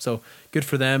fun. So good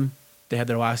for them. They had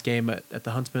their last game at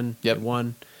the Huntsman. Yep. They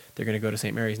won. They're going to go to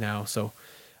St. Mary's now. So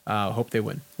hope they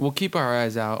win. We'll keep our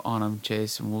eyes out on them,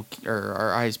 Chase, and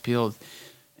our eyes peeled,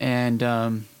 and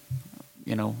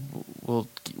you know,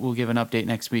 we'll give an update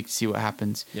next week to see what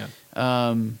happens. Yeah.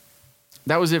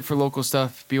 That was it for local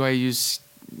stuff. BYU's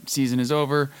season is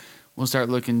over. We'll start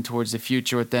looking towards the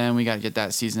future with them. We got to get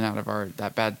that season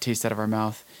that bad taste out of our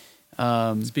mouth.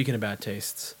 Speaking of bad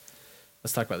tastes,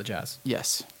 let's talk about the Jazz.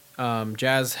 Yes.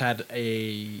 Jazz had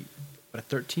a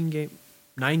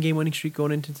 9-game winning streak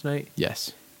going into tonight,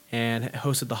 Yes. and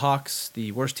hosted the Hawks,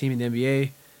 the worst team in the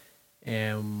NBA.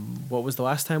 And what was the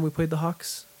last time we played the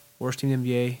Hawks? Worst team in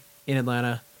the NBA in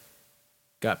Atlanta.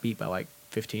 Got beat by like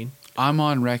 15. I'm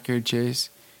on record, Chase,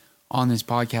 on this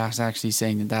podcast actually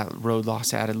saying that road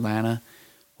loss at Atlanta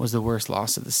was the worst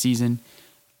loss of the season.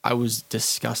 I was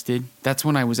disgusted. That's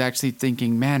when I was actually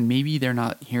thinking, man, maybe they're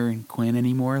not hearing Quinn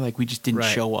anymore. Like, we just didn't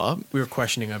Right. show up. We were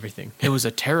questioning everything. It was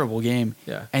a terrible game.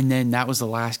 Yeah. And then that was the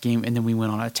last game, and then we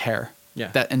went on a tear.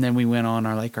 Yeah. And then we went on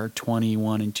our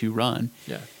 21-2 run.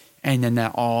 Yeah. And then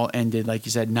that all ended, like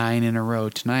you said, 9 in a row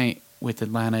tonight with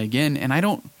Atlanta again. And I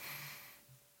don't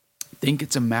think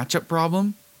it's a matchup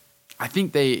problem. I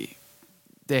think they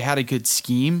had a good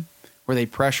scheme where they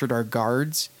pressured our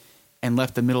guards and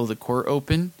left the middle of the court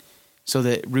open so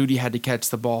that Rudy had to catch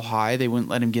the ball high. They wouldn't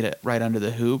let him get it right under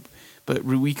the hoop. But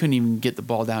we couldn't even get the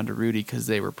ball down to Rudy because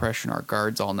they were pressuring our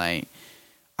guards all night.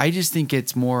 I just think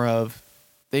it's more of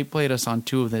they played us on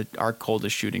 2 of our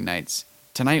coldest shooting nights.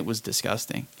 Tonight was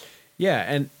disgusting. Yeah,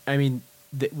 and I mean,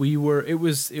 it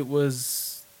was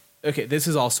okay. This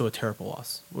is also a terrible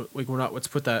loss. We're not. Let's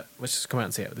just come out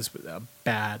and say it. This was a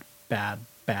bad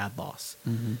loss.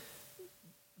 Mm-hmm.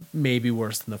 Maybe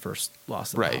worse than the first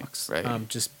loss of the Right, Hawks. right.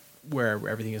 Just where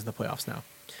everything is in the playoffs now.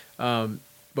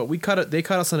 But they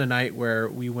caught us on a night where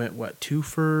we went 2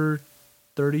 for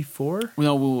 34.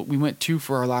 No, we went 2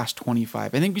 for our last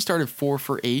 25. I think we started 4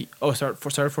 for 8. Oh, started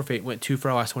 4 for 8. Went 2 for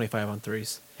our last 25 on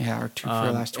threes. Yeah, or 2 for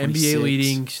our last 26. NBA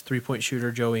leading 3-point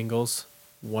shooter Joe Ingles,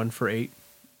 1 for 8.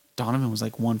 Donovan was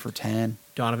 1 for 10.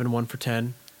 Donovan 1 for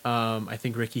 10. I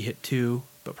think Ricky hit 2,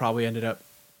 but probably ended up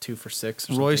 2 for 6.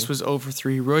 Or Royce something. was 0 for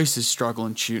 3. Royce is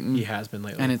struggling shooting. He has been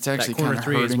lately, And it's actually that corner kinda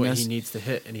 3 is hurting what us. he needs to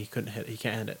hit, and he couldn't hit. He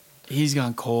can't hit it. He's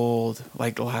gone cold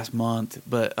the last month,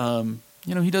 but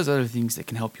he does other things that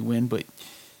can help you win, but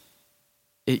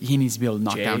he needs to be able to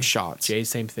knock down shots. Jay,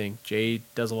 same thing. Jay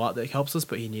does a lot that helps us,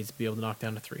 but he needs to be able to knock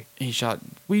down a 3.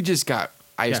 We just got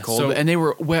ice Yeah, cold, so- and they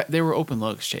were wet. They were open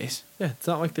looks, Chase. Yeah, it's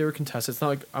not like they were contested. It's not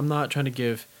like I'm not going to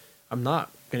give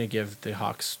the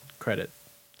Hawks credit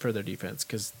for their defense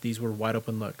because these were wide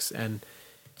open looks. And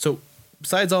so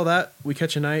besides all that, we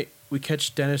catch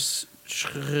Dennis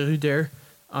Schroeder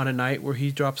on a night where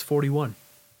he drops 41.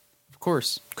 Of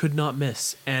course. Could not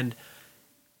miss. And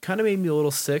kind of made me a little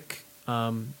sick.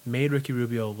 Made Ricky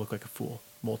Rubio look like a fool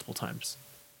multiple times.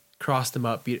 Crossed him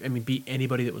up, beat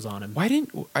anybody that was on him. Why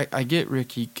didn't I get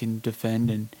Ricky can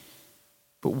defend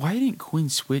but why didn't Quinn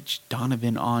switch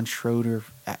Donovan on Schroeder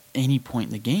at any point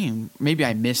in the game? Maybe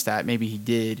I missed that. Maybe he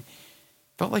did.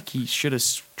 Felt like he should have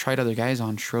tried other guys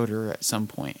on Schroeder at some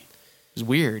point. It was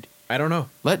weird. I don't know.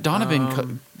 Let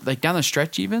Donovan down the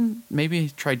stretch even. Maybe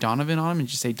try Donovan on him and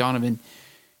just say, Donovan,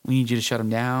 we need you to shut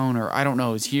him down. Or I don't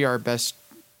know. Is he our best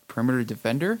perimeter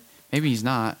defender? Maybe he's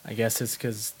not. I guess it's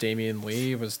because Damian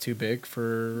Lee was too big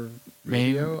for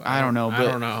Maybe Rubio. I don't know. I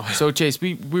But, don't know. So Chase,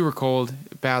 we were cold.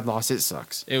 Bad loss. It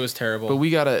sucks. It was terrible. But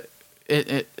we gotta.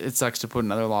 it sucks to put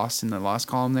another loss in the loss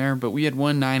column there, but we had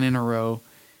won 9 in a row.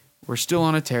 We're still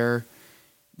on a tear.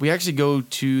 We actually go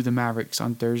to the Mavericks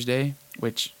on Thursday,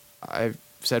 which I've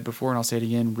said before and I'll say it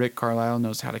again. Rick Carlisle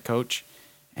knows how to coach,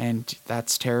 and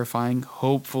that's terrifying.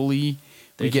 Hopefully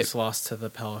They we get just lost to the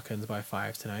Pelicans by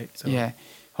 5 tonight. So. yeah.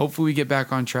 Hopefully we get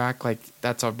back on track. Like,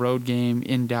 that's a road game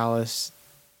in Dallas.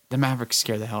 The Mavericks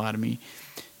scare the hell out of me.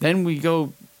 Then we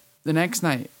go the next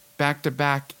night,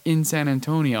 back-to-back in San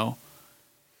Antonio.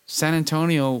 San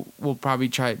Antonio will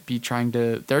probably be trying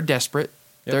to... They're desperate.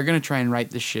 Yep. They're going to try and right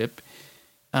the ship.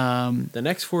 The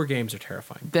next 4 games are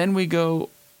terrifying. Then we go,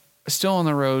 still on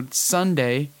the road,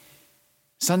 Sunday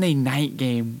night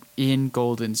game in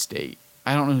Golden State.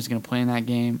 I don't know who's going to play in that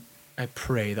game. I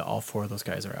pray that all 4 of those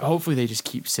guys are out. Hopefully they just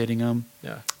keep sitting them.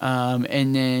 Yeah.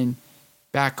 And then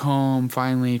back home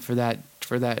finally for that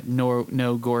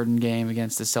no Gordon game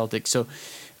against the Celtics. So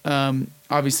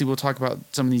obviously we'll talk about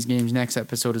some of these games next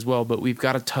episode as well, but we've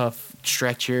got a tough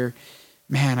stretch here.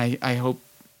 Man, I hope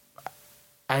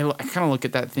I kind of look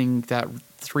at that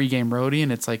 3-game roadie,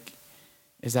 and it's like,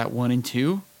 is that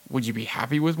 1-2? Would you be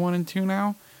happy with 1-2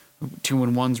 now?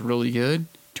 2-1's really good.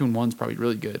 2-1's probably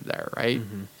really good there, right?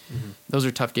 Mm-hmm. Those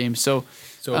are tough games. So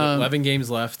 11 games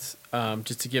left.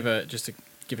 Just to give a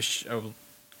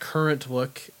current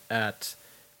look at,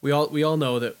 we all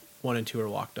know that 1 and 2 are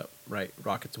locked up, right?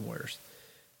 Rockets and Warriors.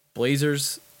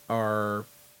 Blazers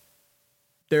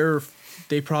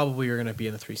they probably are going to be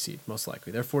in the 3 seed most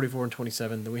likely. They're 44 and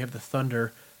 27. Then we have the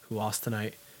Thunder, who lost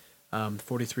tonight,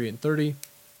 43 and 30.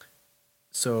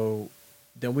 So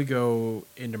then we go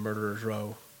into Murderers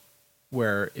Row,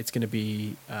 where it's going to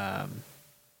be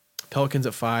Pelicans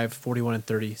at 5, 41 and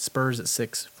 30. Spurs at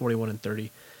 6, 41 and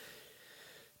 30.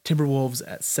 Timberwolves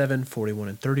at 7, 41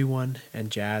 and 31, and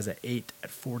Jazz at 8 at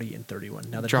 40 and 31.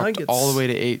 Now the dropped Nuggets all the way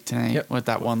to 8 tonight with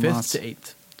that one 5th loss. to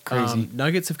 8th. Crazy.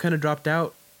 Nuggets have kind of dropped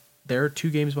out. They're 2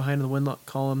 games behind in the win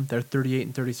column. They're 38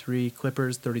 and 33.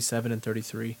 Clippers 37 and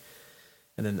 33,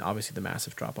 and then obviously the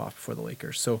massive drop off before the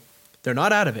Lakers. So they're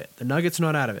not out of it. The Nuggets are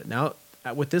not out of it. Now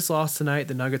with this loss tonight,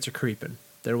 the Nuggets are creeping.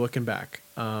 They're looking back.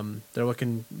 They're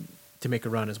looking to make a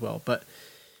run as well. But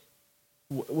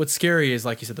what's scary is,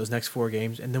 like you said, those next 4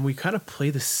 games, and then we kind of play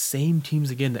the same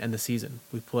teams again to end the season.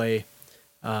 We play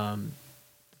the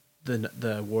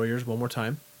Warriors one more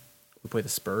time. We play the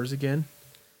Spurs again.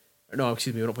 No,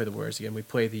 excuse me, we don't play the Warriors again. We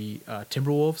play the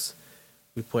Timberwolves.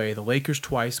 We play the Lakers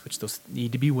twice, which those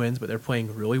need to be wins, but they're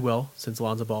playing really well since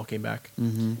Lonzo Ball came back.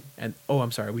 Mm-hmm. And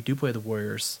I'm sorry, we do play the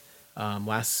Warriors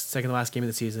second to last game of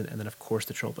the season, and then of course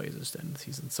the Trailblazers to end the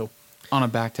season. So on a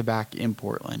back-to-back in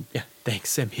Portland. yeah,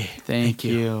 thanks NBA. Thank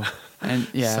you. And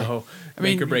yeah, So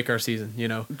make or break our season, you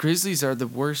know. Grizzlies are the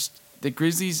worst. The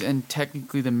Grizzlies and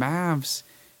technically the Mavs.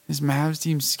 This Mavs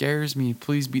team scares me.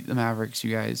 Please beat the Mavericks,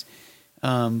 you guys.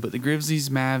 But the Grizzlies,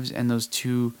 Mavs, and those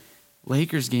 2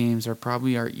 Lakers games are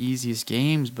probably our easiest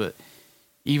games. But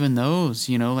even those,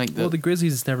 like The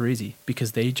Grizzlies is never easy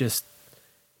because they're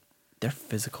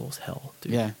physical as hell,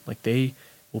 dude. Yeah. Like they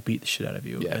will beat the shit out of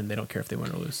you, Yeah. and they don't care if they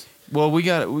win or lose. Well,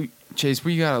 Chase,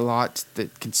 we got a lot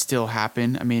that can still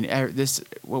happen. I mean,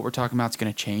 what we're talking about is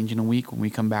going to change in a week when we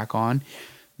come back on.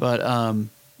 But kind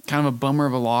of a bummer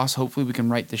of a loss. Hopefully we can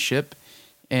right the ship.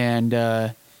 And,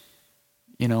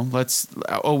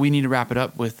 we need to wrap it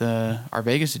up with our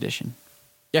Vegas edition.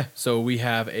 Yeah, so we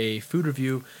have a food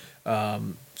review.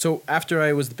 So after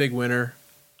I was the big winner,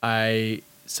 I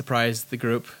surprised the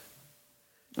group.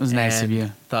 It was nice of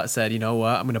you. Said, you know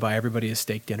what, I'm going to buy everybody a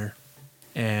steak dinner.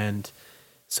 And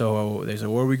so they said,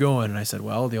 where are we going? And I said,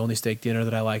 well, the only steak dinner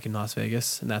that I like in Las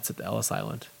Vegas, and that's at the Ellis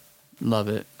Island. Love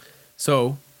it.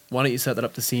 So why don't you set that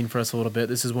up the scene for us a little bit?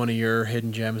 This is one of your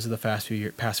hidden gems of the past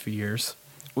few years.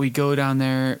 We go down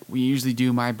there. We usually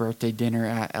do my birthday dinner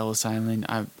at Ellis Island.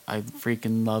 I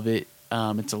freaking love it.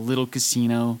 It's a little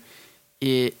casino.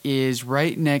 It is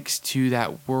right next to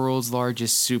that world's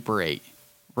largest Super 8,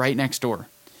 right next door.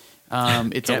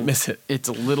 Can't miss it. It's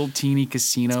a little teeny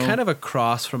casino. It's kind of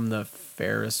across from the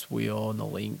Ferris wheel and the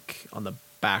link on the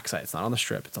backside. It's not on the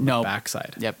strip. It's on the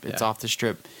backside. Yep, it's off the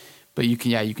strip. But you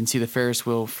can see the Ferris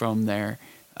wheel from there.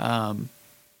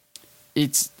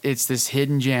 It's this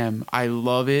hidden gem. I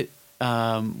love it.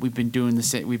 We've been doing the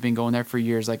same. We've been going there for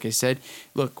years. Like I said,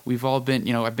 look, we've all been.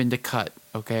 I've been to Cut.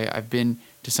 Okay, I've been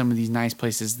to some of these nice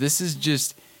places. This is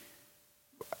just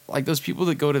like those people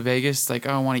that go to Vegas. Like,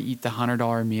 oh, I want to eat the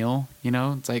 $100 meal.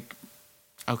 It's like,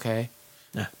 okay,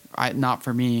 yeah. Not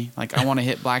for me. Like, I want to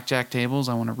hit blackjack tables.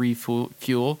 I want to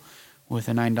refuel with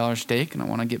a $9 steak, and I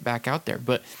want to get back out there.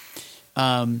 But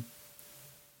the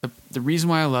reason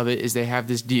why I love it is they have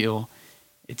this deal.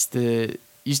 It's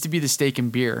used to be the steak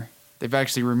and beer, They've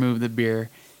actually removed the beer,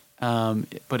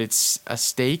 but it's a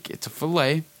steak. It's a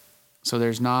fillet, so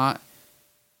there's not.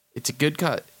 It's a good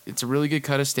cut. It's a really good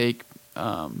cut of steak.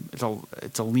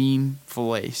 It's a lean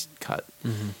fillet cut,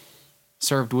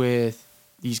 served with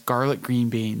these garlic green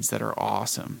beans that are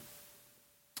awesome.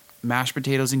 Mashed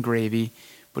potatoes and gravy,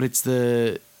 but it's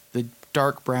the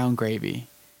dark brown gravy,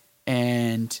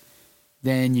 and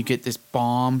then you get this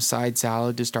bomb side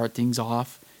salad to start things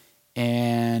off,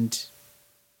 and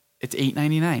it's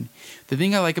 $8.99. The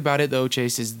thing I like about it though,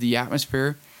 Chase, is the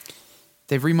atmosphere.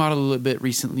 They've remodeled a little bit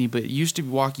recently, but you used to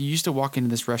walk into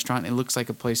this restaurant. It looks like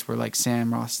a place where like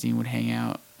Sam Rothstein would hang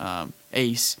out,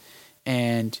 Ace,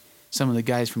 and some of the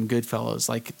guys from Goodfellas.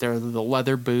 Like they're the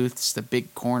leather booths, the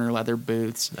big corner leather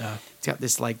booths. Yeah. It's got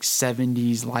this like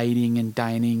 70s lighting and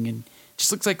dining, and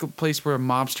just looks like a place where a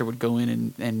mobster would go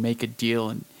in and make a deal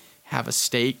and have a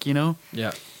steak, you know?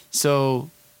 Yeah. So,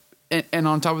 and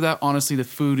on top of that, honestly, the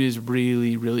food is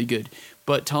really, really good.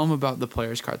 But tell them about the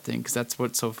player's card thing, because that's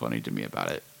what's so funny to me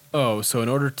about it. Oh, so in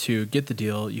order to get the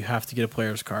deal, you have to get a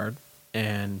player's card,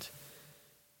 and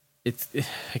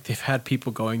like they've had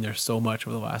people going there so much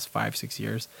over the last 5-6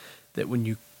 years that when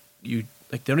you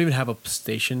like, they don't even have a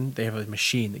station. They have a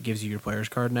machine that gives you your player's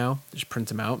card now. It just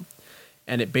prints them out,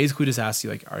 and it basically just asks you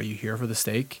like, "Are you here for the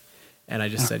steak?" And I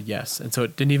just said yes, and so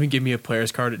it didn't even give me a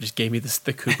player's card. It just gave me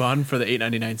the coupon for the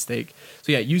 $8.99 steak.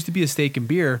 So yeah, it used to be a steak and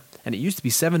beer, and it used to be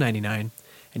 $7.99,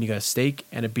 and you got a steak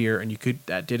and a beer, and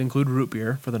that did include root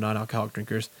beer for the non-alcoholic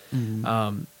drinkers,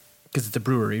 because it's a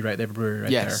brewery, right? They have a brewery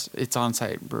right there. Yes, it's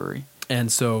on-site brewery.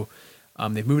 And so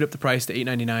they've moved up the price to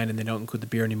 $8.99, and they don't include the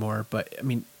beer anymore. But I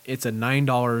mean, it's a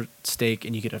 $9 steak,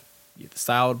 and you get the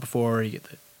salad before, you get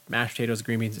the mashed potatoes,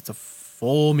 green beans. It's a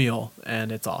full meal,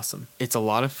 and it's awesome. It's a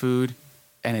lot of food,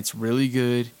 and it's really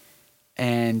good.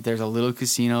 And there's a little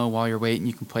casino while you're waiting.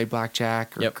 You can play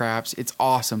blackjack or craps. It's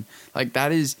awesome. Like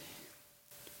that is.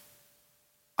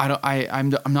 I'm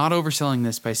not overselling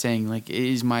this by saying like it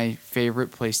is my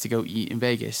favorite place to go eat in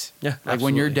Vegas. Yeah, like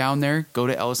when you're down there, go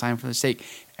to Ellis Island for the steak.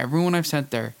 Everyone I've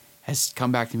sent there has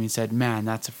come back to me and said, "Man,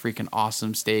 that's a freaking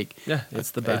awesome steak. Yeah,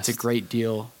 it's the best. It's a great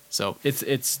deal." So it's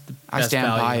the best I stand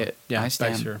value. by it. Yeah, I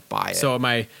stand by it. So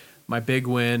my big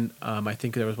win, I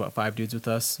think there was 5 dudes with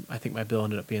us. I think my bill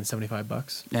ended up being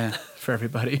 $75. Yeah, for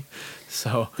everybody.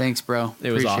 So thanks, bro.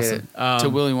 It was Appreciate awesome. It. To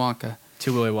Willy Wonka.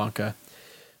 To Willy Wonka.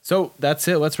 So that's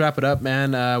it. Let's wrap it up,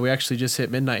 man. We actually just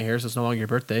hit midnight here, so it's no longer your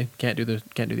birthday. Can't do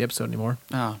the episode anymore.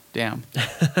 Oh, damn.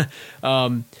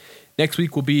 Next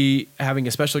week we'll be having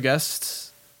a special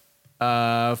guest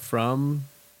from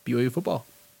BYU football.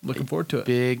 Looking forward to it.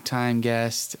 Big time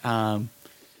guest. I'm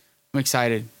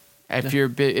excited. If you're a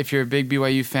big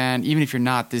BYU fan, even if you're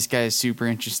not, this guy is super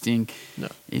interesting. No.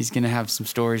 He's gonna have some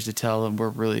stories to tell, and we're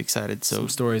really excited. So some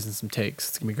stories and some takes.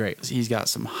 It's gonna be great. He's got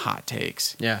some hot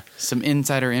takes. Yeah, some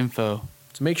insider info.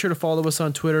 So make sure to follow us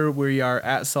on Twitter. We are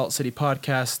at Salt City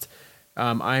Podcast.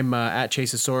 I'm at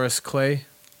Chasesaurus Clay.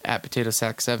 At Potato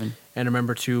Sack 7. And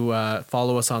remember to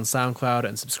follow us on SoundCloud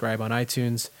and subscribe on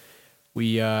iTunes.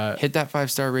 We hit that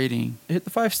 5-star rating. Hit the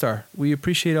 5-star. We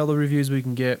appreciate all the reviews we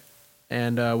can get.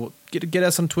 And we'll get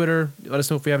us on Twitter. Let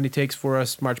us know if we have any takes for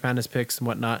us, March Madness picks and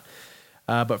whatnot.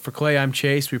 But for Clay, I'm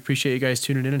Chase. We appreciate you guys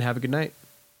tuning in, and have a good night.